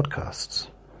actual podcasts.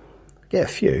 I get a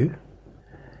few,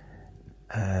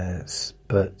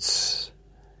 but,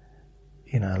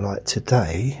 you know, like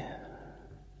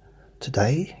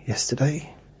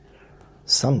yesterday,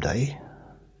 someday,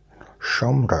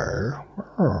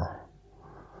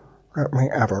 let me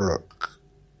have a look.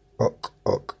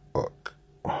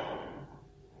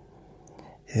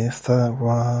 If I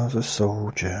was a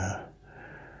soldier,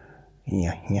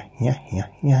 yeah.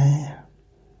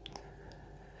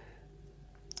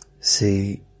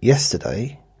 See,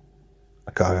 yesterday,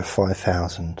 I got over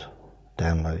 5,000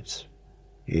 downloads.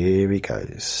 Here we go,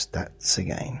 stats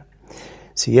again.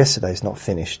 See, yesterday's not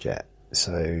finished yet,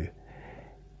 so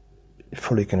it's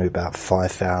probably going to be about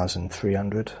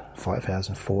 5,300,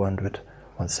 5,400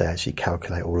 once they actually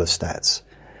calculate all the stats.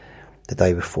 The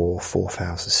day before,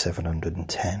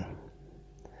 4,710.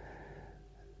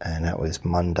 And that was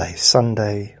Monday.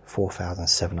 Sunday,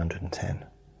 4,710.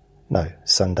 No,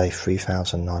 Sunday,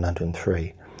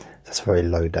 3,903. That's a very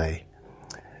low day.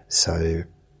 So,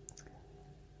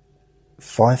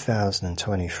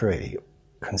 5,023,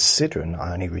 considering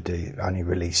I only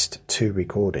released 2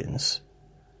 recordings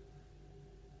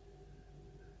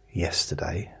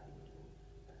yesterday,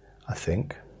 I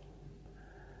think.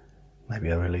 Maybe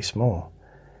I released more.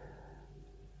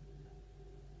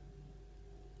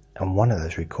 And one of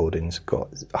those recordings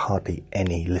got hardly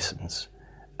any listens.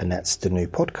 And that's the new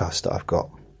podcast that I've got.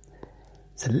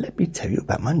 So let me tell you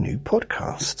about my new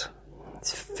podcast.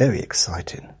 It's very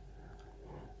exciting.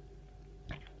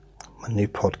 My new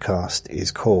podcast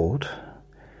is called,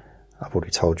 I've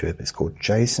already told you it, but it's called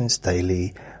Jason's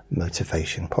Daily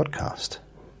Motivation Podcast.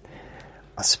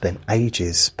 I spent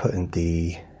ages putting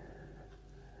the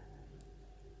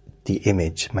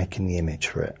image, making the image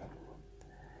for it.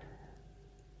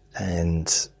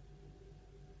 And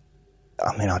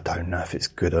I mean, I don't know if it's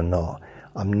good or not.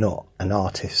 I'm not an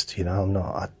artist, I'm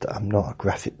not a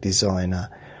graphic designer.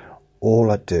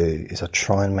 All I do is I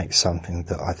try and make something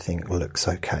that I think looks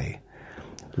okay.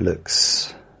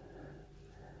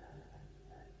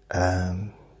 I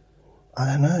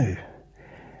don't know.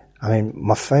 I mean,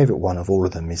 my favourite one of all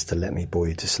of them is to Let Me Bore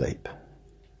You to Sleep.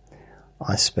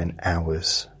 I spent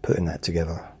hours putting that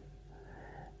together.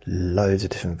 Loads of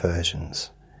different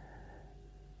versions.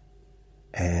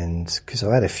 And because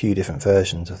I had a few different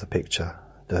versions of the picture,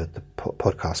 the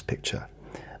podcast picture,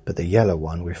 but the yellow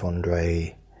one with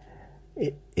Andre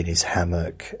in his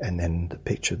hammock, and then the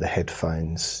picture of the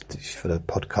headphones for the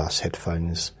podcast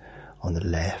headphones on the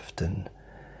left, and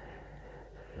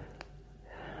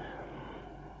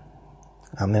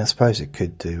I mean, I suppose it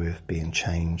could do with being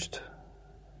changed,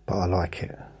 but I like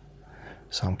it,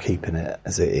 so I'm keeping it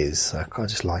as it is. I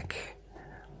just like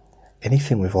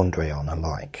anything with Andre on. I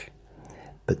like,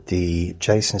 but the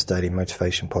Jason's Daily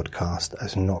Motivation podcast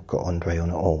has not got Andre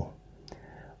on at all.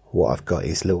 What I've got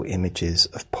is little images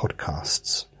of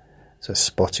podcasts. So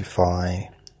Spotify,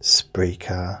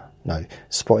 Stitcher,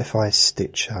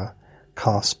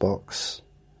 Castbox,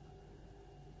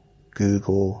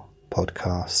 Google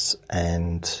Podcasts,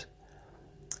 and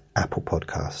Apple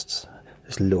Podcasts.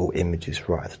 There's little images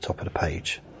right at the top of the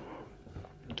page.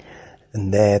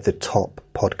 And they're the top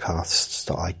podcasts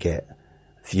that I get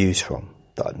views from.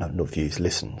 Not views,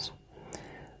 listens.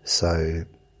 So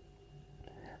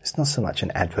it's not so much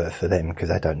an advert for them, because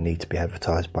they don't need to be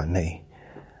advertised by me,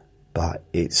 but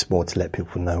it's more to let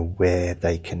people know where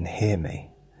they can hear me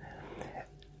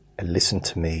and listen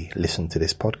to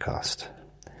this podcast.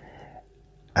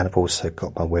 And I've also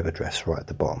got my web address right at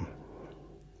the bottom.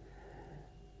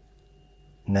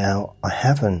 Now, I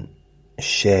haven't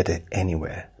shared it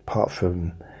anywhere apart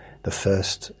from the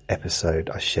first episode.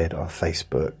 I shared it on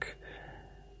Facebook,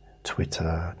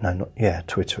 Twitter,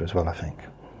 Twitter as well, I think.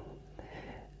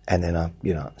 And then I,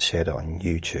 shared it on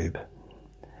YouTube.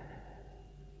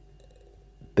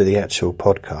 But the actual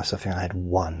podcast, I think I had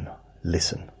one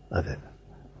listen of it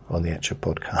on the actual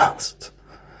podcast.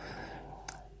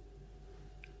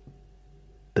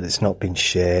 But it's not been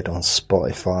shared on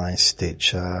Spotify,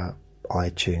 Stitcher,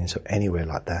 iTunes, or anywhere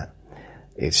like that.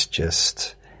 It's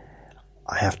just,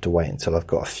 I have to wait until I've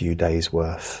got a few days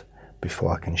worth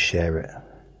before I can share it.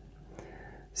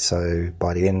 So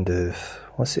by the end of,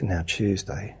 what's it now,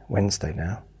 Wednesday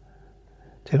now.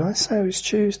 Did I say it was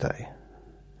Tuesday?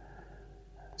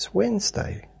 It's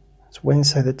Wednesday. It's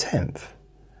Wednesday the 10th.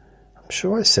 I'm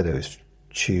sure I said it was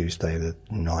Tuesday the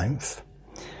 9th.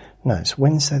 No, it's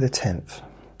Wednesday the 10th.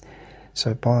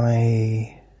 So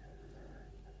by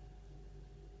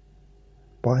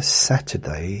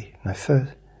Saturday,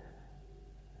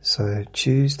 so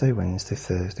Tuesday, Wednesday,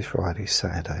 Thursday, Friday,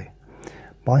 Saturday.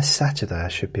 By Saturday, I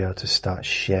should be able to start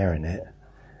sharing it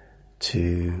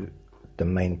to the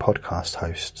main podcast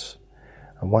hosts.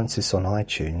 And once it's on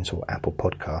iTunes, or Apple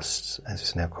Podcasts, as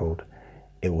it's now called,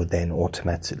 it will then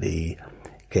automatically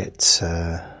get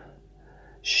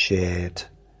shared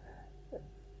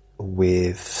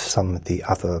with some of the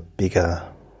other bigger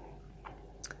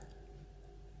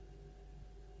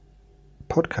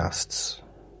podcasts.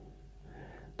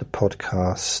 The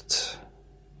podcast,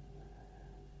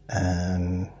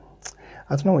 I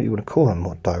don't know what you would call them,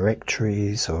 what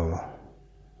directories or,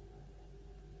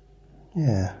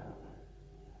 yeah.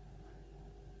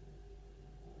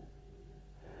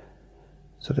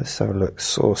 So let's have a look,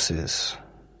 sources.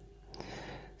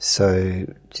 So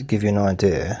to give you an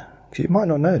idea, because you might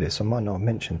not know this, I might not have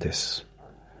mentioned this,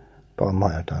 but I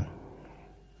might have done.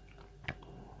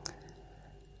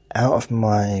 Out of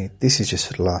this is just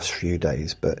for the last few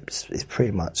days, but it's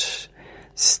pretty much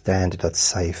standard, I'd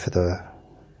say, for the,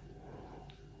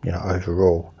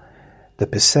 overall. The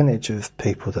percentage of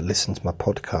people that listen to my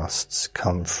podcasts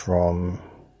come from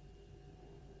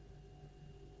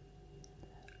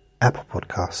Apple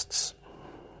Podcasts,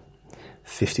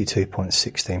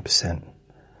 52.16%,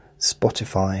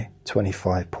 Spotify,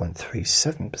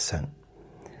 25.37%,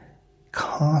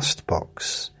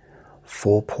 Castbox,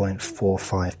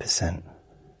 4.45%,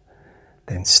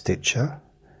 then Stitcher,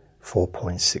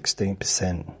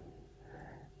 4.16%,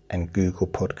 and Google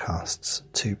Podcasts,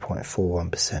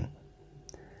 2.41%.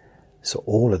 So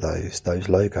all of those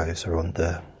logos are on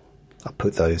I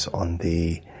put those on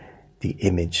the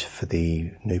image for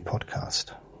the new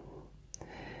podcast.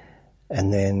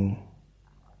 And then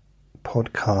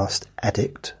Podcast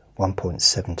Addict,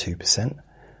 1.72%,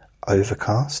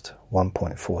 Overcast,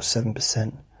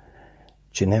 1.47%,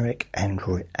 Generic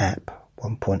Android App,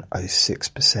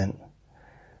 1.06%,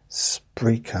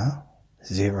 Spreaker,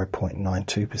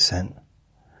 0.92%,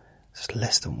 It's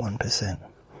less than 1%.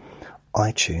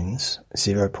 iTunes,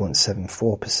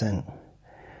 0.74%.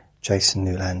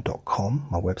 jasonnewland.com,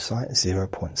 my website,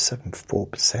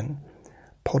 0.74%.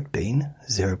 Podbean,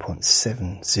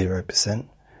 0.70%.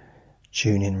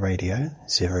 TuneIn Radio,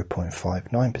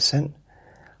 0.59%.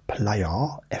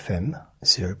 Player FM,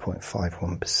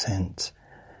 0.51%.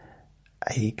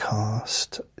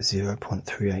 Acast,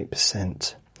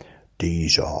 0.38%.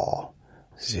 Deezer,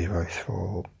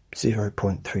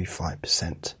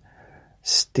 0.35%.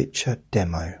 Stitcher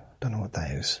Demo, don't know what that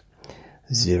is,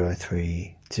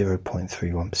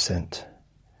 0.31%.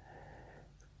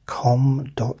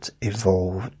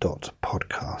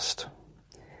 com.evolve.podcast,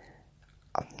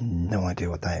 I've no idea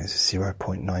what that is,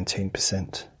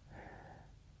 0.19%.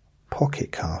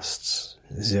 Pocket Casts,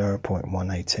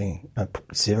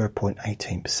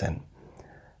 0.18%.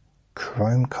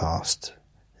 Chromecast,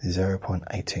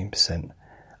 0.18%.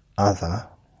 Other,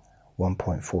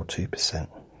 1.42%.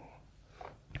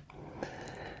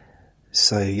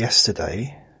 So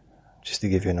yesterday, just to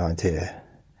give you an idea,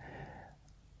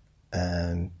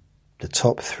 the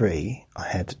top three, I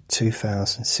had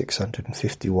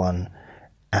 2,651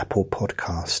 Apple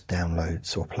Podcast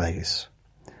downloads or plays.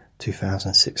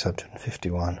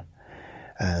 2,651.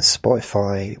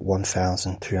 Spotify,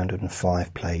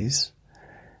 1,305 plays.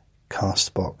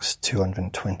 Castbox,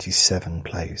 227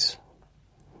 plays.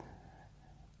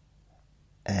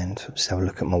 And let's have a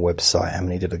look at my website. How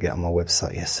many did I get on my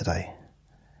website yesterday?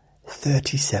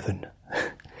 37.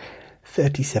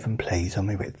 37 plays on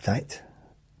my website.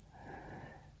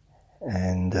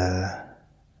 And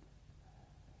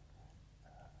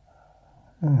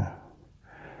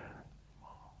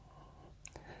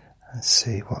let's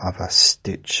see what other.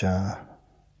 Stitcher.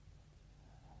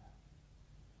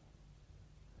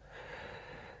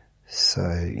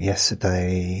 So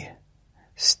yesterday,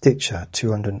 Stitcher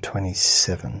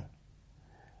 227,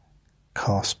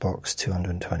 Castbox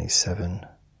 227.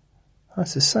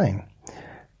 That's the same.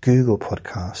 Google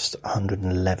Podcast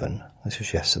 111. This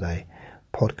was yesterday.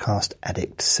 Podcast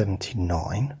Addict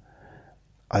 79.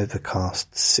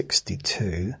 Overcast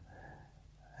 62,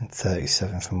 and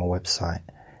 37 from my website,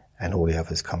 and all the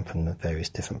others come from the various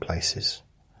different places.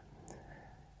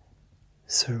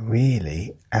 So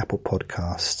really, Apple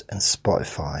Podcasts and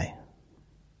Spotify,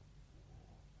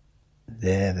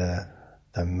 they're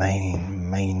the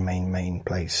main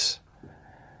place.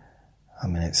 I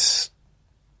mean,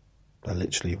 I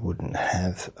literally wouldn't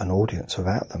have an audience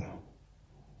without them,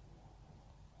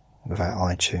 without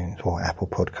iTunes or Apple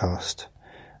Podcast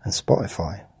and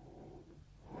Spotify.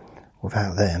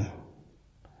 Without them,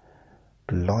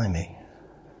 blimey.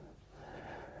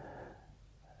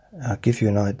 I'll give you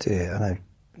an idea.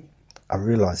 I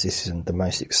realise this isn't the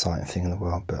most exciting thing in the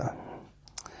world, but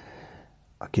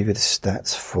I'll give you the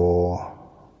stats for.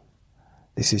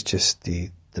 This is just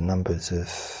the numbers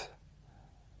of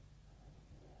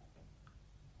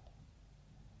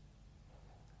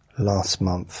last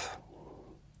month.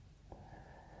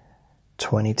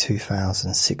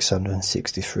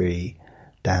 22,663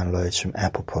 downloads from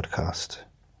Apple Podcast.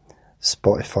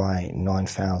 Spotify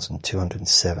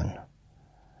 9,207.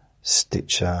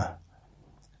 Stitcher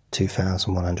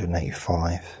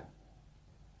 2,185.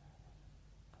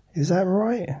 Is that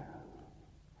right?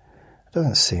 It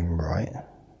doesn't seem right.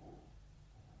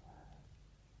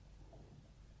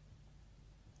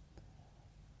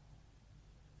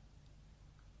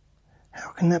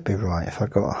 How can that be right if I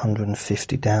got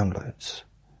 150 downloads?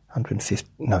 150?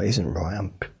 No, it isn't right.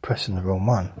 I'm pressing the wrong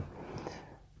one.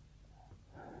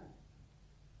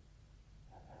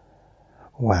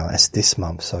 Wow, that's this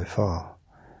month so far.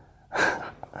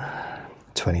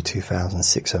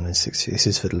 22,660. This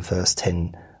is for the first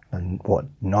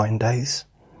 9 days?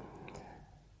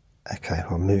 Okay,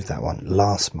 I'll move that one.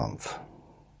 Last month.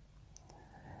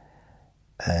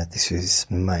 This is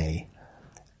May.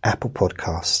 Apple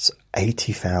Podcasts,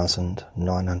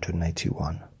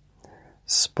 80,981.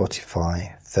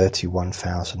 Spotify,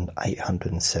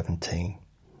 31,817.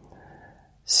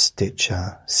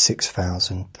 Stitcher,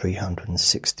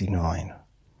 6,369.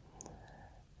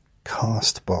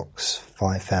 Castbox,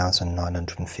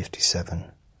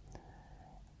 5,957.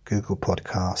 Google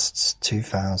Podcasts,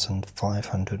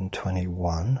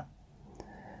 2,521.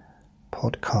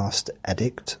 Podcast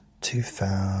Addict,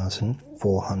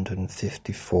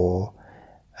 2,454,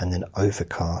 and then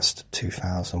Overcast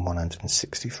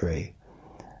 2,163,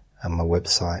 and my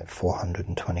website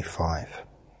 425.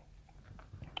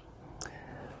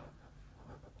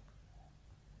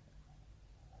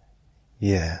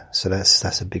 Yeah, so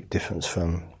that's a big difference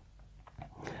from.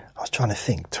 I was trying to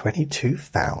think,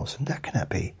 22,000. How can that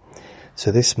be?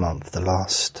 So this month, the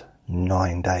last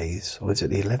 9 days, or is it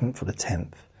the 11th or the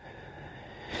 10th?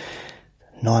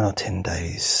 9 or 10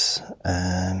 days.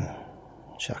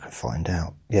 Which I can find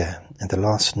out. Yeah, in the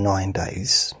last 9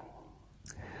 days,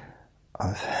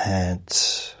 I've had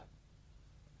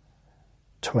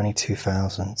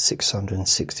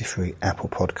 22,663 Apple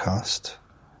Podcast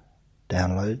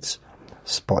downloads,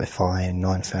 Spotify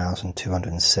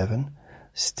 9,207,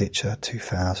 Stitcher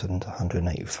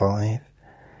 2,185,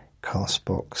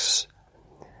 Castbox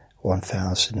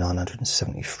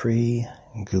 1,973,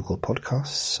 Google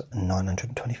Podcasts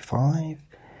 925,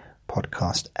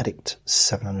 Podcast Addict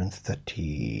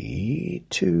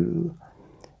 732,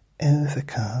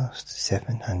 Overcast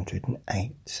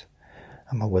 708,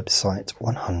 and my website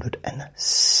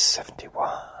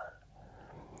 171.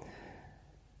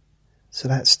 So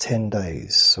that's 10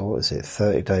 days. So what is it?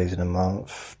 30 days in a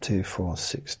month. 2, 4,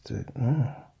 6.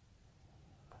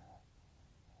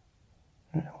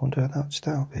 I wonder how much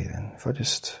that'll be then. If I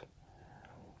just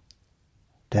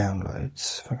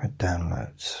downloads. If I go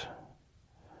downloads.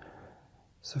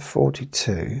 So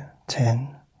 42,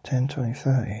 10, 20,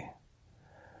 30.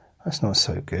 That's not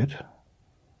so good.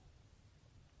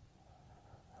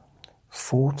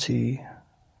 40.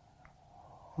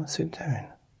 What's it doing?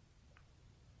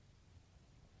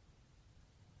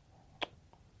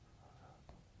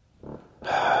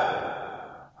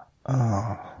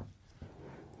 Oh,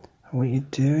 what are you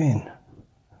doing?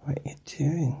 What are you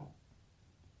doing?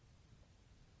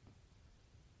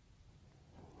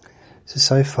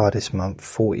 So far this month,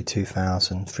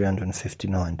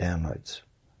 42,359 downloads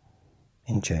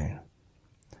in June.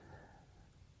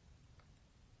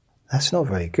 That's not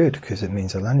very good, because it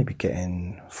means I'll only be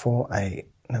getting 4, 8,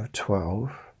 no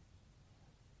 12.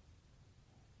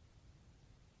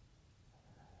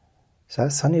 So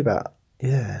that's only about,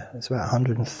 it's about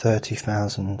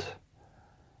 130,000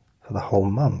 for the whole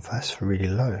month. That's really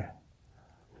low.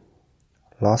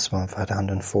 Last month I had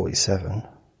 147,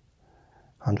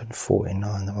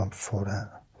 149 the month before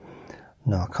that.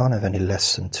 No, I can't have any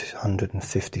less than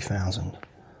 250,000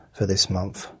 for this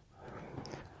month.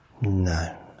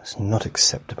 No, it's not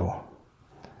acceptable.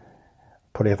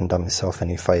 Probably haven't done myself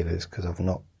any favours, because I've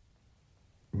not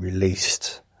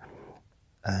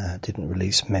didn't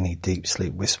release many Deep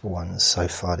Sleep Whisper ones so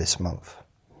far this month,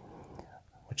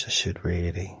 which I should,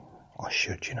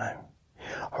 you know.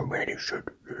 I really should.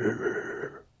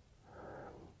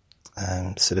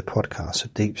 So the podcast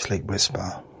of Deep Sleep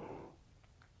Whisper.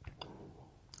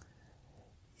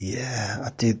 Yeah,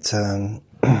 I did the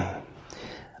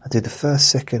 1st,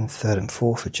 2nd, 3rd and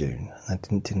 4th of June. I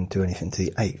didn't do anything to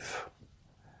the 8th.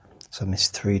 So I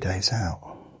missed 3 days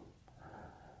out.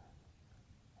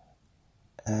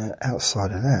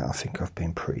 Outside of that, I think I've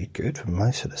been pretty good for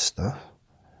most of the stuff.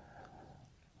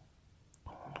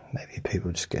 Maybe people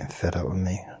are just getting fed up with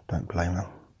me. Don't blame them.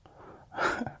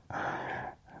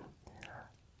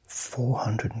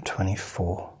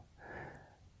 424.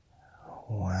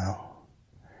 Wow.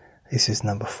 This is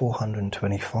number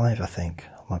 425, I think.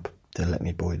 They let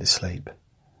me boy to sleep.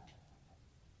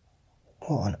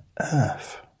 What on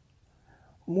earth?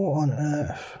 What on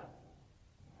earth?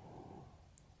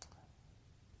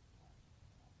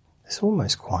 It's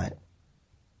almost quite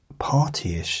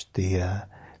party-ish, the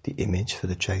image for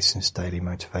the Jason's Daily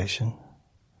Motivation.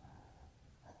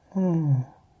 Yeah.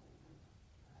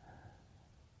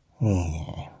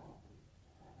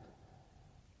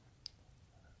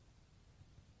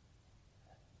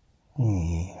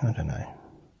 I don't know.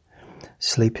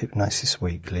 Sleep Hypnosis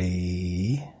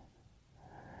Weekly.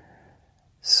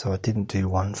 So I didn't do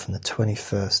one from the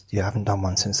 21st. Yeah, I haven't done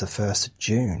one since the 1st of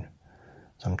June.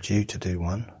 So I'm due to do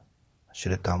one. I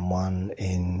should have done one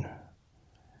in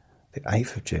the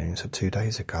 8th of June, so 2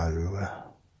 days ago.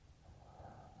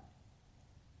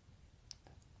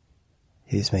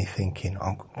 Here's me thinking,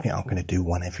 I'm going to do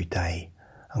one every day.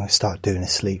 I'm going to start doing a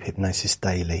Sleep Hypnosis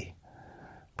Daily.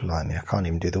 Blimey, I can't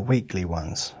even do the weekly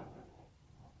ones.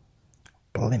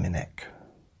 Blimey neck.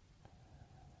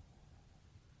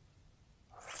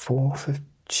 4th of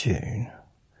June?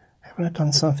 Haven't I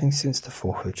done something since the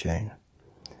 4th of June?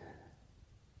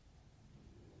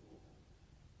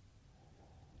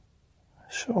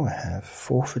 Sure I have.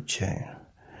 4th of June.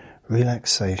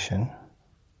 Relaxation.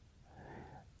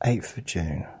 8th of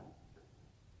June.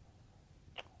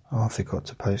 Oh, I forgot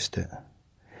to post it.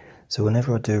 So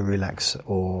whenever I do a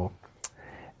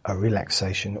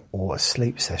relaxation or a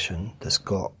sleep session that's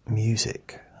got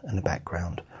music in the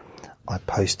background, I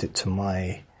post it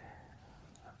to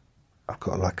I've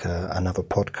got like another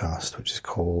podcast which is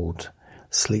called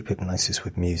Sleep Hypnosis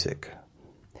with Music.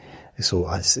 It's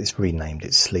renamed,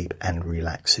 it's Sleep and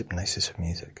Relax Hypnosis with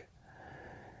Music.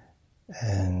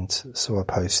 And so I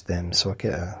post them, so I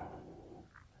get I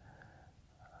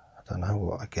don't know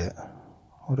what I get.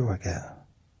 What do I get?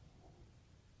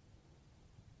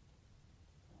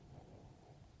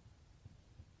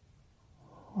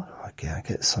 What do I get? I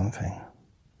get something.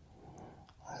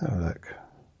 Let's have a look.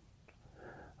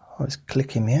 Oh, it's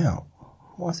clicking me out.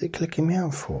 Why is it clicking me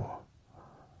out for?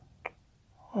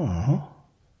 Oh.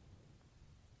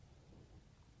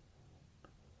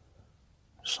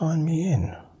 Sign me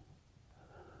in.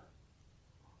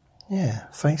 Yeah,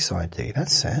 Face ID,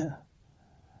 that's it.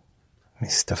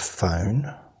 Mr.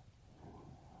 Phone.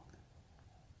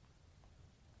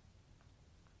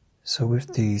 So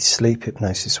with the Sleep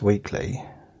Hypnosis Weekly,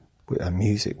 with a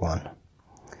music one,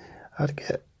 I'd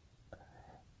get...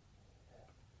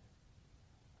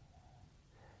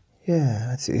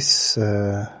 Yeah, it's let's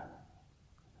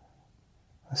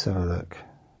have a look.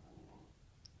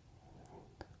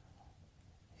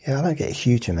 Yeah, I don't get a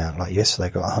huge amount. Like yesterday I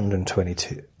got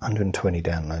 120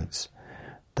 downloads.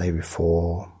 Day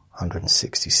before,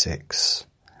 166.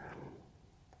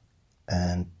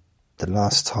 And the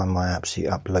last time I actually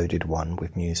uploaded one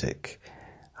with music,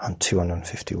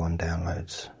 251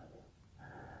 downloads.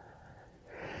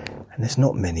 And there's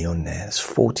not many on there. There's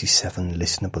 47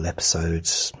 listenable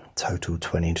episodes, total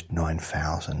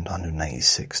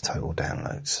 29,186 total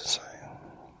downloads. So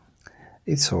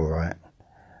it's alright.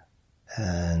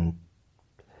 And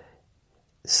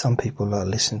some people like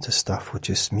listening to stuff with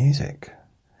just music.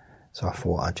 So I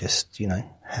thought I'd just,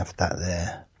 have that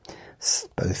there,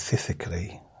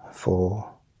 specifically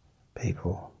for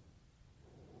people.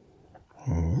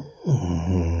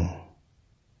 Mm-hmm.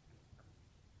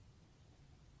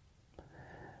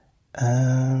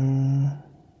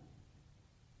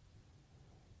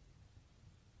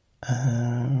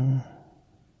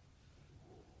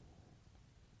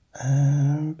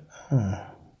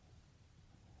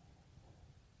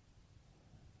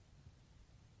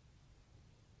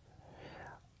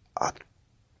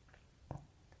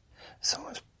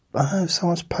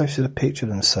 Someone's posted a picture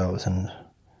of themselves, and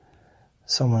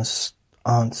someone's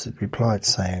replied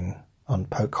saying,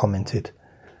 commented,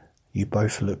 "You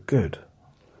both look good."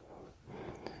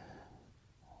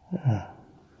 Yeah.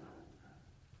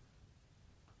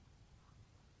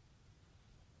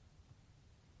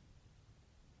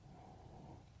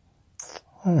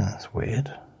 Oh, that's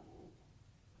weird.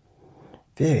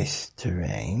 Very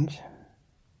strange.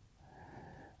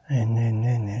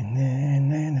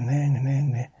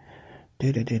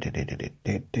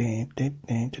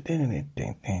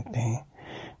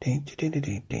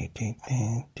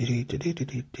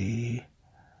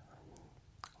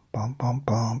 Bum bum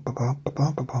bum bum bum bum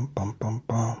bum bum bum bum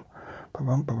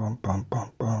bum bum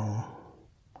bum bum.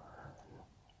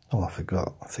 Oh, I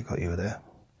forgot you were there.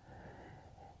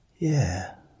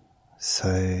 Yeah,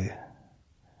 so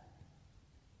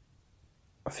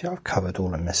I think I've covered all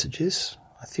the messages.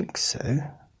 I think so.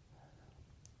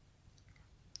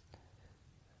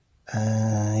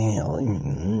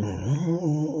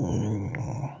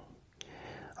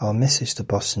 I'll message the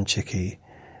Boston Chickie,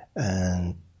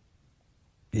 and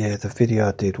yeah, the video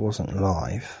I did wasn't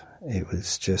live. It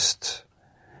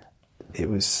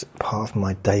was part of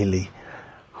my daily.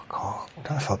 I don't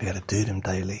know if I'll be able to do them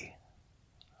daily.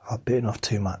 I've bitten off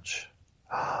too much.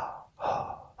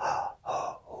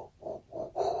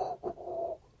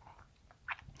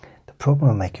 The problem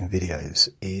with making videos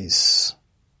is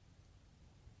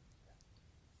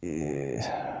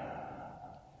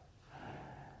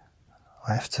I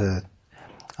have to.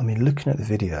 Looking at the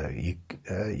video,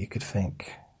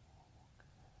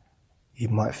 you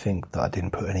might think that I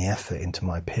didn't put any effort into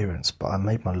my appearance, but I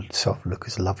made myself look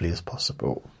as lovely as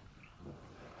possible.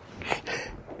 I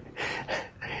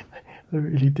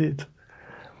really did.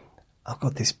 I've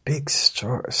got this big,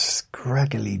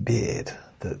 scraggly beard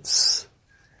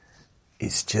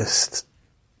it's just,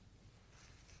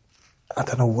 I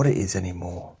don't know what it is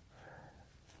anymore.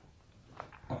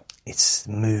 It's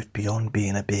moved beyond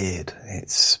being a beard.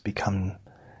 It's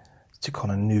took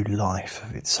on a new life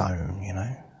of its own,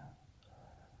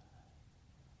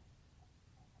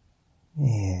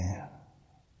 Yeah.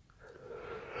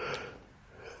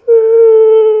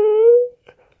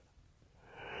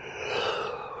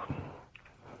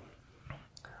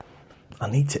 I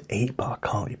need to eat, but I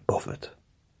can't be bothered.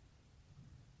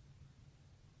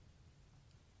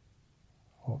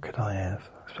 What could I have?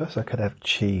 I suppose I could have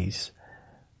cheese.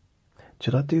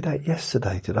 Did I do that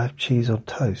yesterday? Did I have cheese on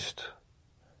toast?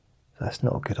 That's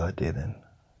not a good idea then.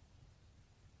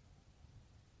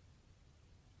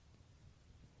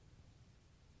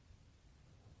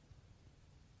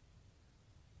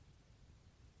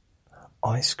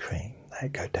 Ice cream,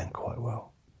 that'd go down quite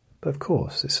well. But of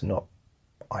course, it's not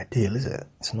ideal, is it?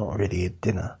 It's not really a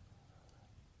dinner.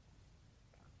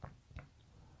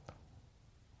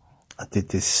 I did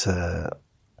this, I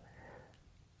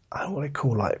don't know what they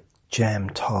call, like jam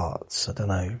tarts. I don't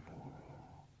know.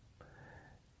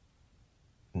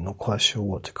 I'm not quite sure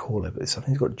what to call it, but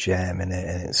something's got jam in it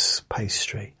and it's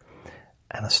pastry.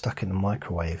 And I stuck it in the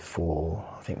microwave for,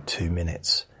 I think, 2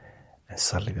 minutes. And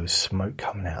suddenly there was smoke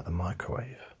coming out of the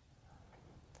microwave.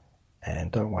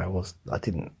 And don't worry, I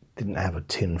didn't have a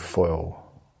tin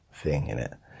foil thing in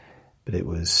it, but it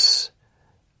was,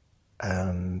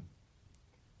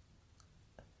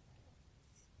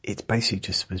 it basically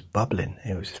just was bubbling.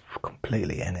 It was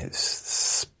completely, and it's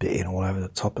spitting all over the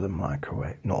top of the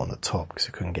microwave. Not on the top because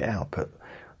I couldn't get out, but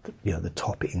the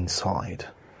top inside.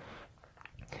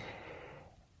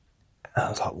 And I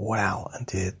was like, wow! And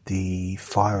the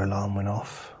fire alarm went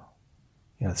off.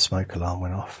 The smoke alarm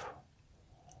went off.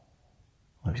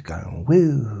 I was going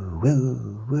woo,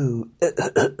 woo, woo,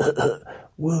 woo,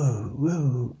 woo,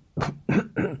 woo,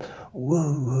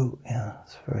 woo. Yeah,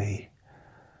 it's very,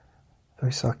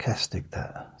 very sarcastic,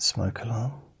 that smoke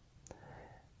alarm.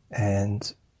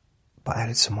 But I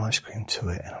added some ice cream to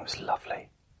it, and it was lovely.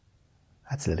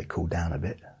 I had to let it cool down a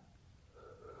bit.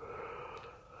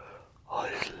 Oh,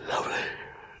 it's lovely.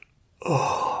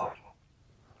 Oh,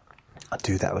 I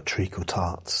do that with treacle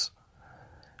tarts.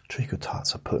 Treacle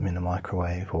tarts, I put them in the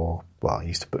microwave, I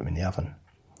used to put them in the oven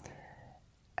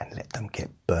and let them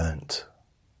get burnt.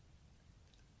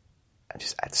 And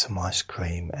just add some ice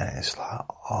cream, and it's like,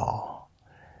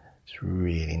 it's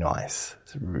really nice.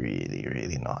 It's really,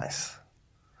 really nice.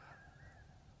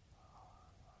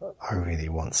 I really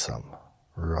want some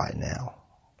right now,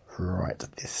 right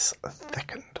this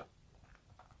second.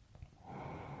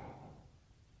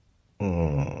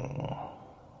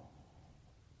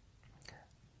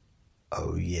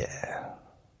 Oh yeah.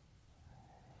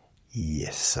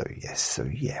 Yes, yes,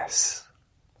 yes.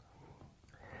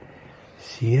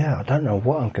 So yeah, I don't know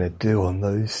what I'm going to do on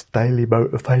those daily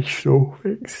motivational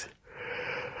things.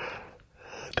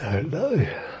 I don't know.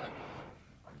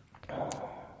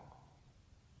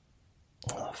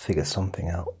 I'll figure something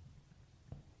out.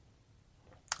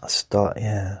 I don't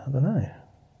know.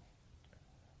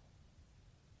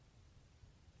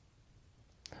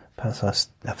 Perhaps I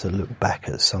have to look back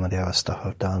at some of the other stuff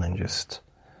I've done and just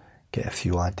get a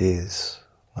few ideas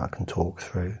that I can talk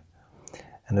through.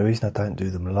 And the reason I don't do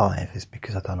them live is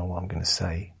because I don't know what I'm going to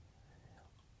say.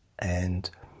 And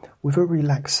with a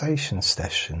relaxation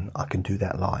session, I can do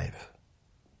that live.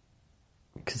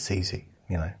 Because it's easy,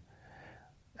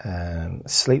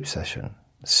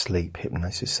 Sleep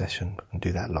hypnosis session, I can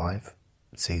do that live.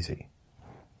 It's easy.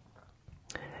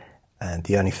 And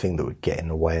the only thing that would get in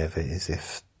the way of it is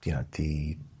if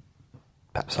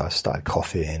perhaps I started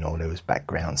coughing, or there was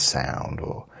background sound,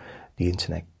 or the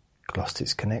internet lost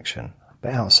its connection.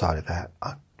 But outside of that,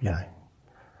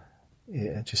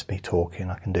 just me talking,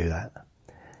 I can do that.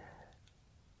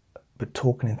 But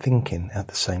talking and thinking at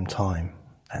the same time,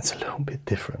 that's a little bit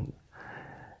different.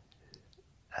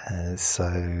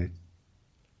 So,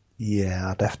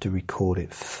 yeah, I'd have to record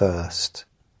it first.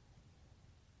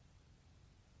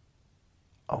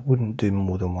 I wouldn't do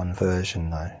more than one version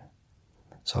though.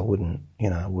 So I wouldn't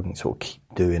sort of keep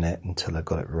doing it until I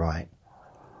got it right.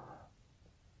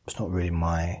 It's not really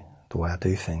the way I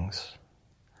do things.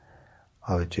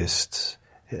 I would just,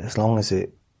 as long as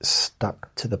it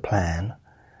stuck to the plan,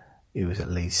 it was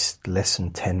at least less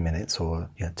than 10 minutes or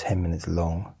 10 minutes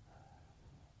long,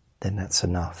 then that's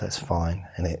enough, that's fine,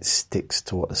 and it sticks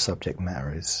to what the subject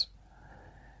matter is.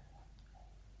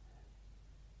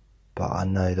 But I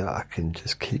know that I can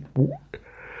just keep...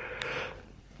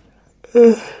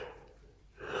 It's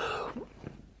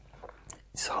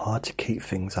hard to keep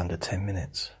things under 10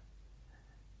 minutes.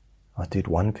 I did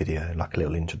one video, like a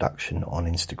little introduction on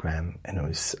Instagram, and it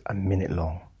was a minute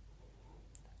long.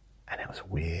 And it was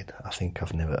weird. I don't think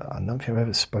I've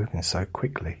ever spoken so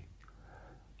quickly.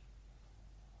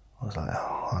 I was like,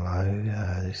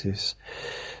 hello, this is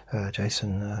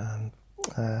Jason.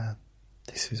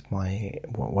 This is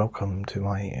welcome to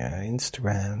my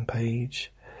Instagram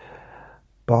page.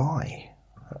 Bye.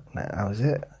 That was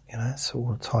it. That's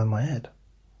all the time I had.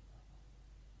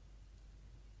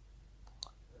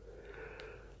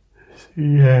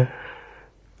 Yeah.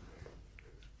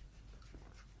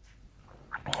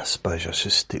 I suppose I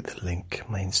should stick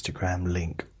my Instagram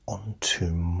link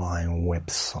onto my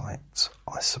website,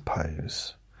 I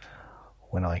suppose,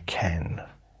 when I can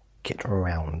get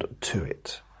around to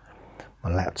it.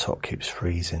 My laptop keeps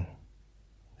freezing.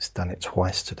 It's done it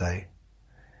twice today.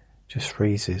 Just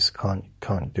freezes,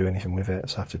 can't do anything with it,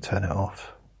 so I have to turn it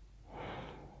off.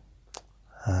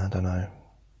 I don't know.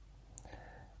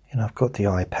 I've got the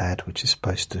iPad, which is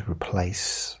supposed to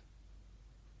replace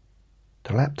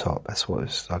the laptop. That's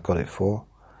what I got it for.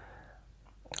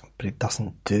 But it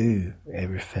doesn't do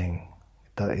everything.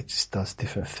 It just does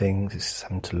different things. It's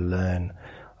having to learn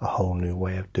a whole new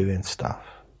way of doing stuff,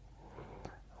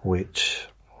 which,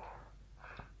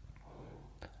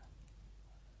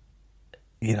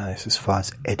 as far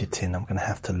as editing, I'm going to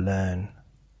have to learn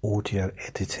audio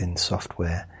editing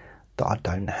software that I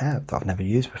don't have, that I've never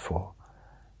used before.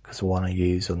 Because the one I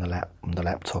use on the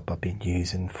laptop I've been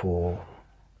using for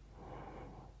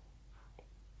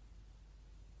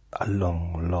a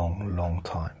long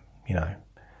time,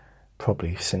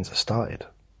 probably since I started.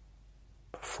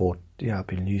 I've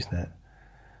been using it.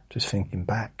 Just thinking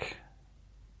back,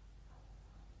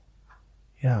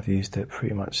 I've used it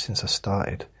pretty much since I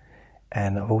started.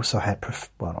 And I've also had,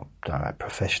 not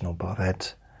professional, but I've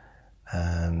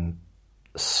had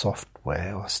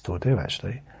software, I still do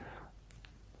actually,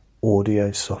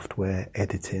 audio software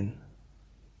editing.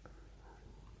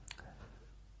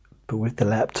 But with the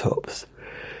laptops,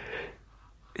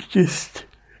 it just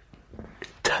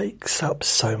takes up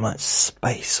so much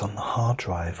space on the hard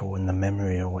drive or in the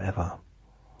memory or whatever.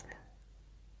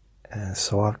 And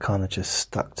so I've kind of just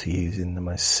stuck to using the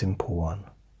most simple one.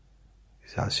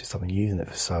 I've been using it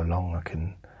for so long, I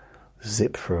can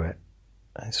zip through it,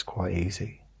 and it's quite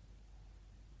easy.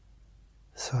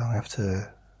 So I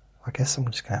guess I'm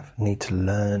just going to need to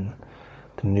learn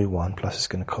the new one, plus it's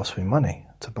going to cost me money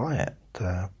to buy it.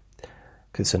 Because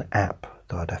it's an app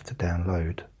that I'd have to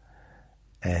download,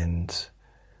 and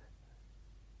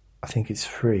I think it's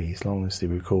free as long as the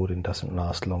recording doesn't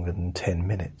last longer than 10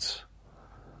 minutes.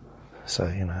 So,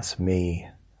 that's me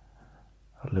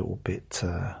a little bit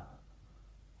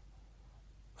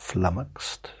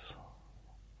flummoxed.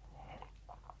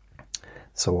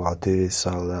 So what I'll do is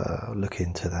I'll look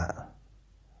into that.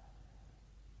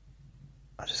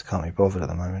 I just can't be bothered at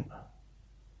the moment.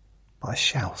 But I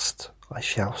shall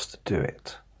do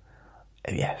it.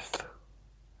 Yes.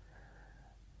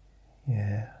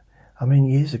 Yeah.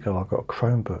 Years ago I got a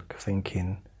Chromebook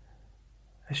thinking,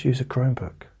 let's use a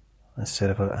Chromebook instead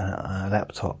of a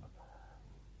laptop.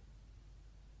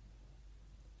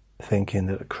 Thinking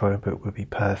that a Chromebook would be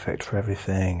perfect for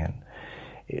everything, and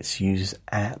it's uses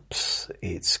apps,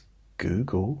 it's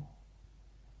Google.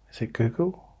 Is it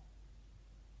Google?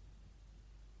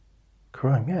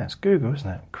 Chrome, yeah, it's Google, isn't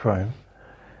it? Chrome.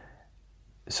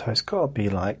 So it's got to be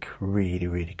really,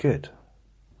 really good.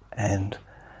 And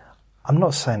I'm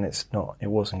not saying it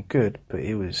wasn't good, but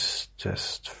it was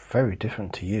just very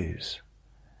different to use.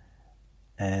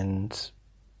 And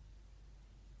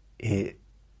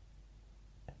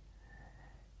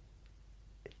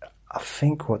I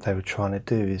think what they were trying to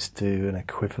do is do an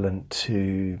equivalent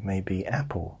to maybe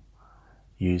Apple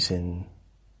using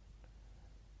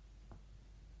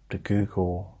the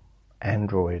Google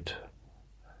Android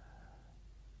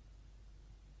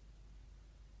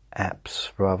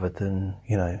apps rather than,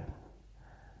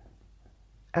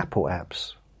 Apple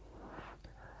apps.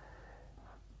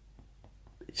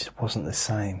 It just wasn't the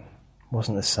same.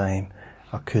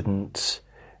 I couldn't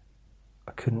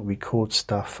record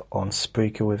stuff on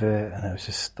Spreaker with it, and it was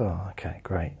just, okay,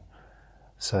 great.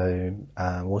 So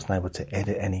I wasn't able to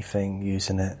edit anything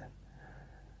using it.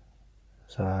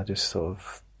 So I just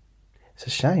it's a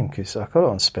shame, because I got it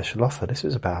on special offer. This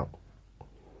was about,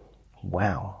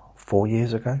 4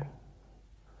 years ago.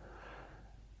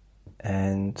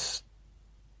 And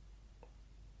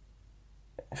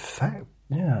in fact,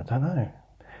 I don't know.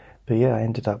 But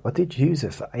I did use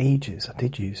it for ages.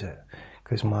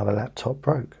 Because my other laptop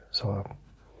broke. So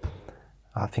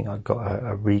I think I got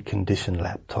a reconditioned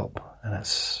laptop, and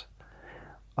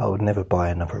I would never buy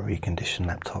another reconditioned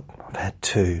laptop. I've had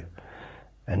 2,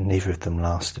 and neither of them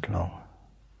lasted long.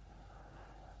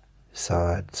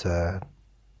 So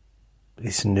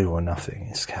it's new or nothing.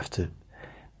 It's have to,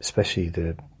 especially I'm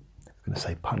going to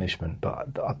say punishment,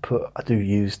 but I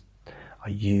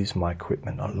use my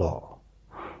equipment a lot.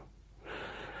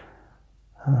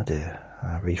 Oh dear,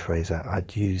 I rephrase that. I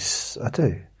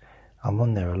do. I'm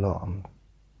on there a lot. I'm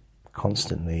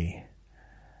constantly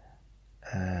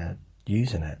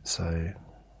using it, so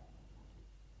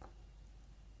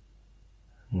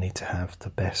I need to have the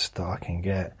best that I can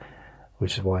get,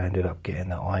 which is why I ended up getting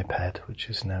that iPad, which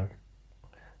is now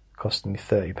costing me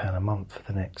 £30 a month for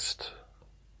the next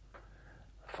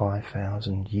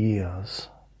 5,000 years.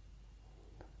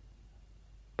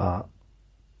 But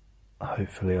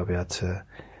hopefully I'll be able to,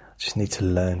 just need to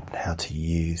learn how to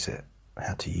use it,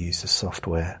 how to use the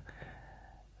software.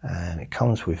 And it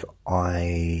comes with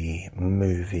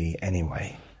iMovie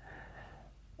anyway.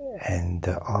 and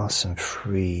there are some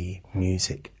free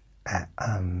music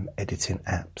editing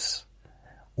apps,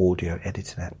 audio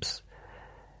editing apps.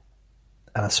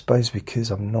 And I suppose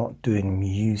because I'm not doing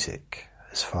music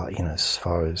as far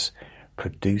as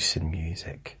producing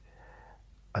music,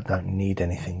 I don't need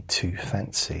anything too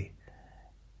fancy.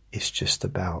 It's just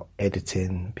about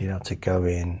editing, being able to go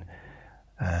in,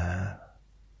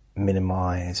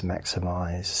 minimize,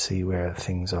 maximize, see where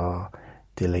things are,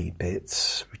 delete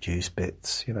bits, reduce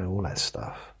bits, all that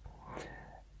stuff.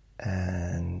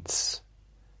 And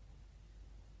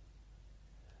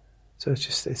so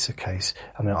it's a case.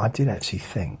 I mean, I did actually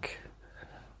think,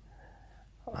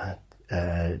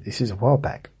 this is a while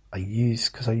back,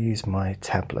 because I use my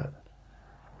tablet,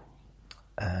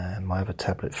 my other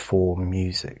tablet for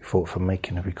music, for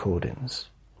making the recordings.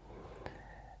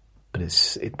 But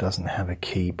it doesn't have a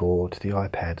keyboard. The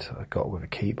iPad I got with a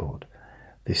keyboard.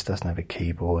 This doesn't have a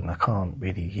keyboard, and I can't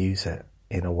really use it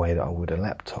in a way that I would a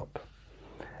laptop.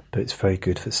 But it's very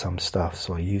good for some stuff,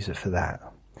 so I use it for that.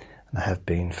 And I have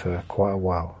been for quite a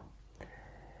while.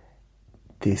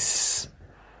 The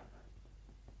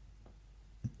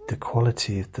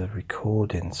quality of the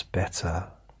recording's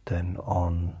better than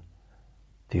on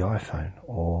the iPhone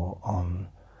or on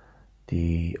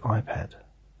the iPad.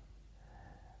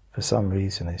 For some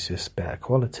reason, it's just better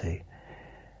quality.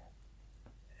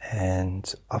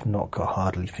 And I've not got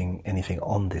hardly anything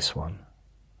on this one.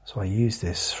 So I use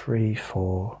this 3,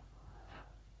 4,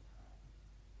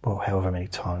 however many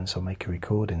times I make a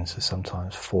recording, so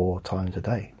sometimes 4 times a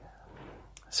day.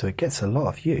 So it gets a lot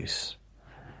of use.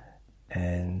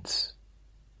 And,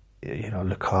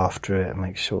 look after it and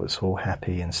make sure it's all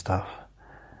happy and stuff.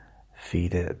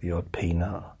 Feed it the odd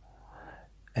peanut.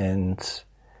 And so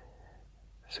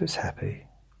it's happy.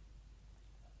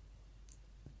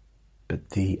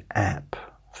 But the app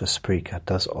for Spreaker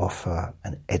does offer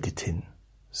an editing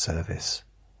service.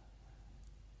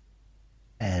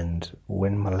 And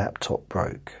when my laptop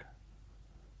broke,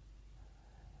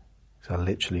 so I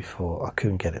literally thought I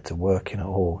couldn't get it to working at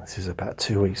all. This is about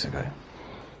 2 weeks ago.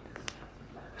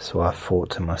 So I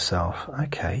thought to myself,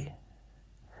 okay,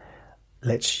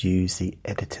 let's use the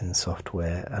editing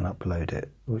software and upload it,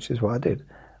 which is what I did.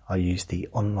 I used the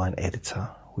online editor,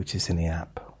 which is in the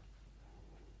app.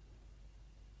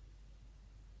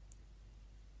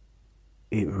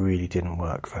 It really didn't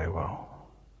work very well.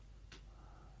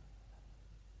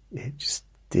 It just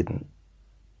didn't.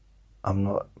 I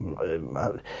might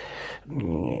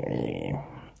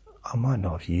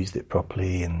not have used it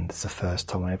properly, and it's the first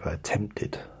time I ever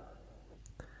attempted.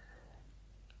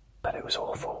 But it was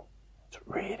awful. It's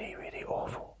really, really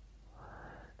awful.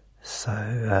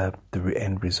 So the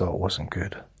end result wasn't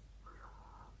good.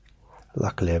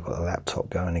 Luckily I got the laptop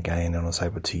going again, and I was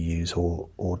able to use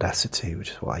Audacity,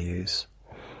 which is what I use.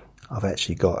 I've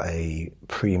actually got a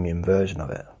premium version of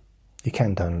it. You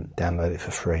can download it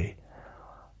for free.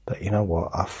 But you know what?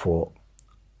 I thought,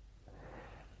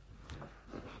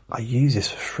 I use this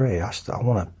for free. I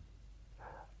thought,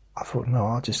 no,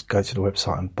 I'll just go to the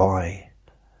website and buy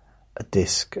a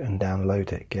disc and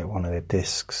download it, get one of their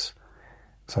discs.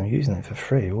 So I'm using it for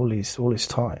free all this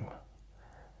time.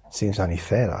 It seems only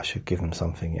fair that I should give them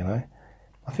something, I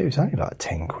think it was only like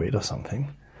 10 quid or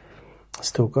something. I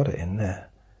still got it in there.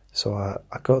 So I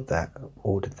got that,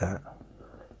 ordered that.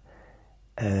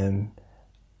 And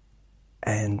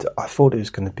I thought it was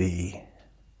going to be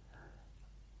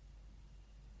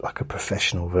like a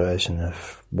professional version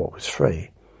of what was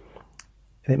free.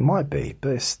 And it might be,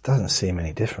 but it doesn't seem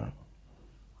any different.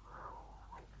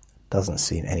 Doesn't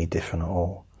seem any different at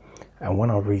all. And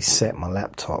when I reset my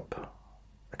laptop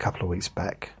a couple of weeks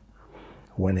back,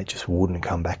 when it just wouldn't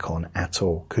come back on at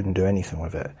all, couldn't do anything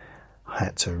with it, I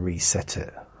had to reset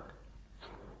it.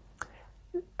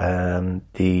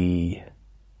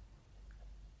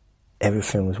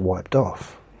 Everything was wiped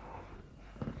off.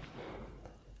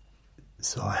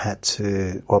 So I had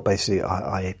to, basically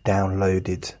I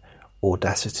downloaded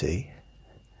Audacity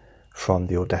from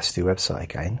the Audacity website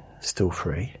again, still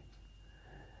free.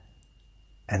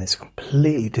 And it's a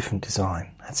completely different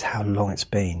design. That's how long it's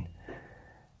been.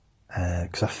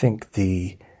 Because I think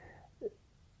the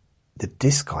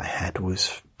disc I had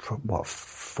was from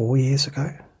 4 years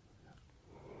ago?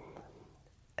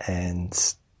 And,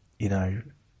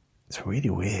 it's really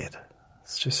weird.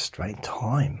 It's just strange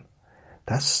time.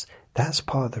 That's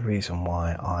part of the reason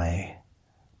why I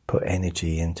put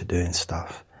energy into doing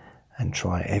stuff and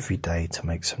try every day to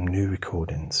make some new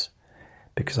recordings.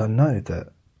 Because I know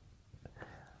that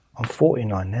I'm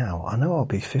 49 now. I know I'll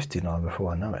be 59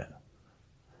 before I know it.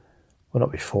 Well,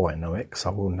 not before I know it, because I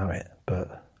will know it,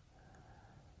 but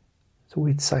it's a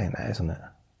weird saying that, isn't it?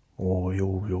 or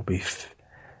you'll be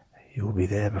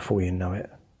there before you know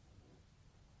it.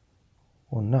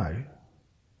 Well, no.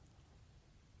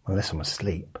 Unless I'm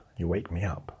asleep, you wake me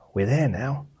up. We're there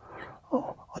now.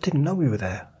 Oh, I didn't know we were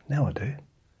there. Now I do.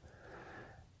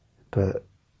 But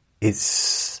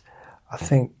I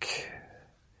think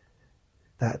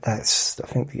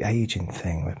the aging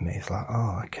thing with me is like,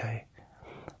 oh, okay,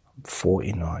 I'm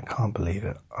 40 now, I can't believe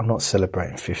it. I'm not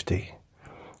celebrating 50.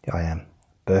 Yeah, I am.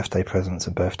 Birthday presents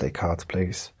and birthday cards,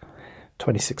 please.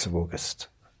 26th of August.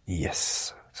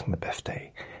 Yes, it's my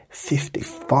birthday.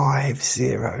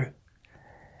 55-0.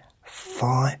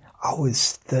 I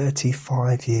was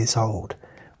 35 years old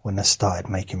when I started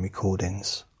making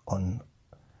recordings online.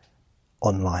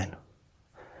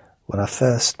 My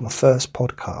first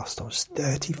podcast, I was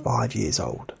 35 years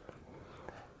old.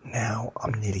 Now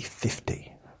I'm nearly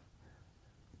 50.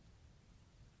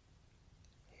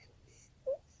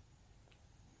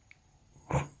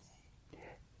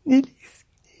 Nearly 50.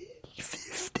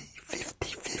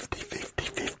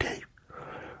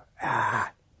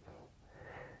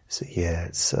 So yeah,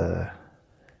 that's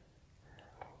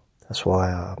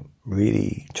why I'm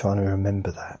really trying to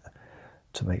remember that,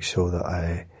 to make sure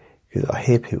that because I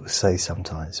hear people say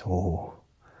sometimes, oh,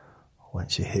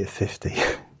 once you hit 50,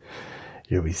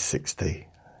 you'll be 60.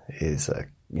 It's like,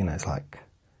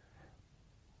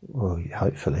 well,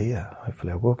 hopefully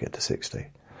I will get to 60.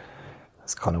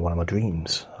 That's kind of one of my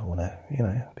dreams. I want to,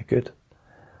 be good.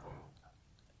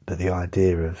 But the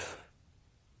idea of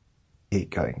it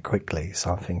going quickly,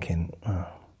 so I'm thinking,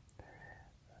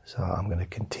 so I'm going to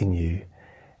continue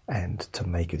and to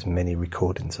make as many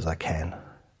recordings as I can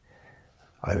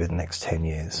over the next 10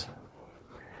 years,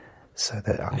 so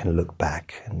that I can look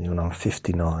back, and when I'm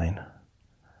 59,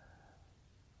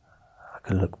 I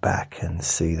can look back and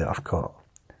see that I've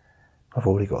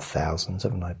already got thousands,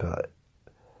 haven't I? But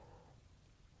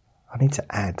I need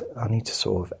to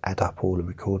sort of add up all the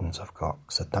recordings I've got,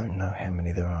 because I don't know how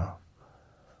many there are.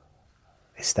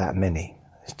 It's that many.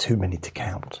 It's too many to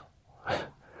count.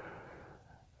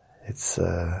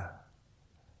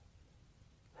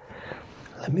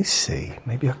 Let me see.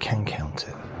 Maybe I can count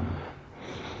it.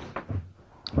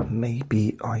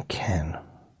 Maybe I can.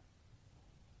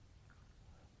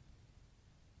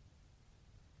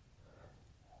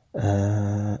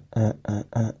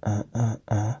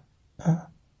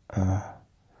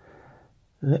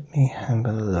 Let me have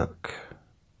a look.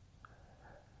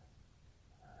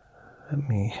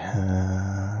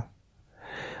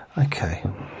 Okay.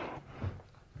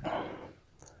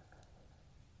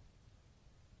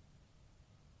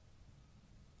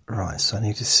 Right, so I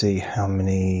need to see how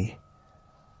many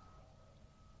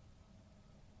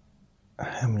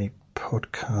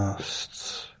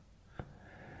podcasts.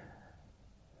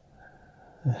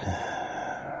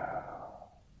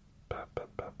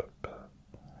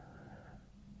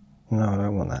 No, I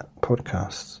don't want that.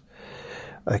 Podcasts.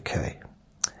 Okay.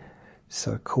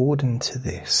 So according to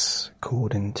this,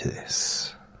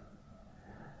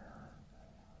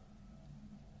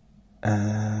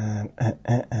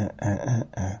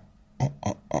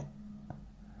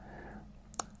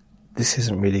 this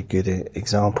isn't really a good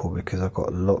example, because I've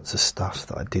got lots of stuff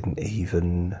that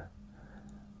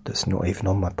that's not even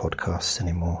on my podcasts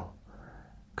anymore,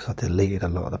 because I deleted a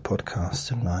lot of the podcasts,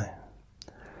 didn't I?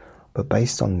 But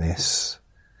based on this,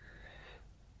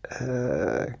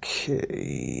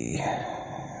 okay,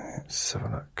 let's have a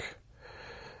look.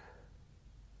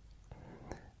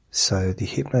 So the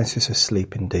Hypnosis of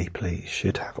Sleeping Deeply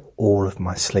should have all of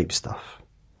my sleep stuff.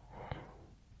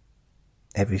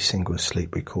 Every single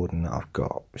sleep recording that I've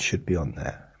got should be on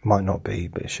there. It might not be,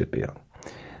 but it should be on.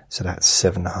 So that's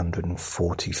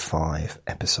 745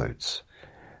 episodes.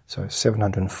 So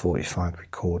 745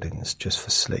 recordings just for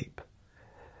sleep.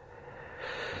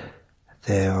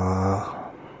 There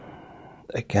are,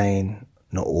 again,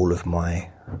 not all of my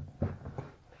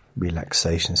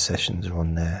relaxation sessions are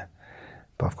on there,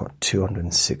 but I've got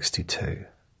 262.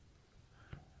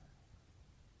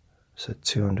 So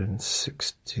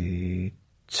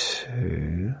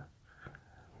 262.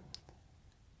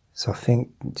 So I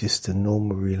think just the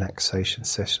normal relaxation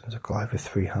sessions have got over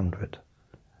 300.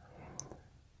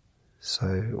 So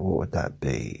what would that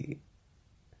be?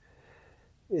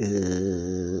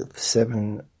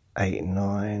 7, 8,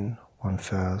 9,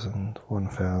 1,000,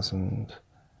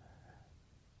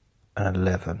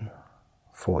 1,011,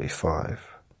 45,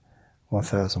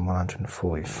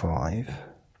 1,145.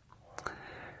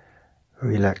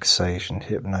 Relaxation,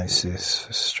 hypnosis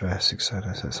for stress,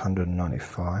 etc. So that's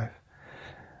 195.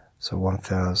 So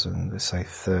 1,000, let's say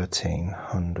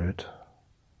 1,300.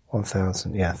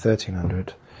 1,000, yeah,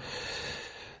 1,300.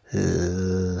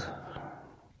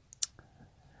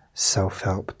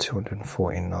 self-help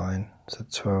 249, so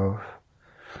 12,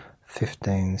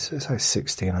 15, so it's like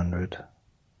 1600.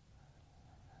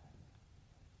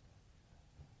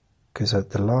 Because at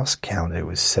the last count it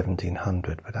was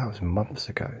 1700, but that was months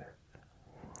ago.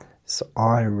 So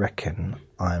I reckon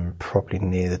I'm probably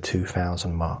near the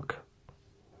 2000 mark.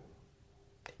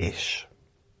 Ish.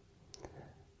 But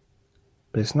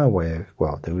there's no way of,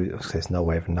 well, there's no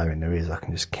way of knowing. There is, I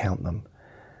can just count them.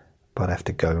 But I have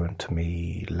to go into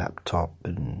my laptop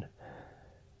and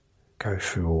go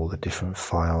through all the different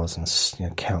files and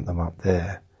count them up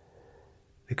there.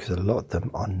 Because a lot of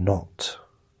them are not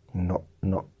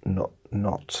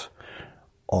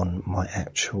on my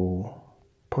actual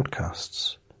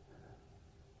podcasts.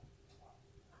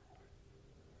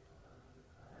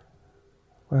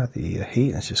 Well, the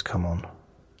heat has just come on.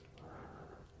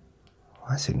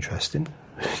 That's interesting.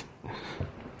 I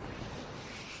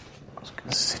was going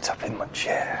to sit up in my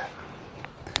chair.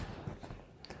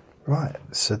 Right,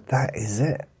 so that is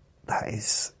it. That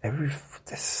is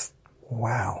this.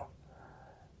 Wow.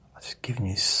 I've just given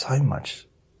you so much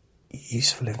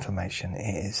useful information.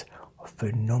 It is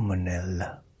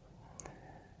phenomenal.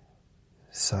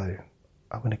 So,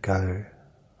 I'm going to go.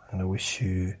 I'm going to wish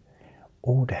you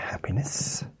all the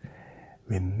happiness.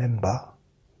 Remember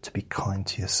to be kind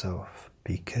to yourself,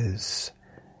 because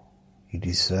you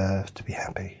deserve to be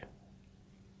happy.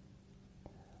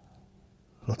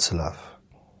 Lots of love.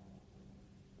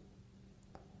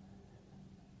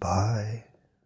 Bye.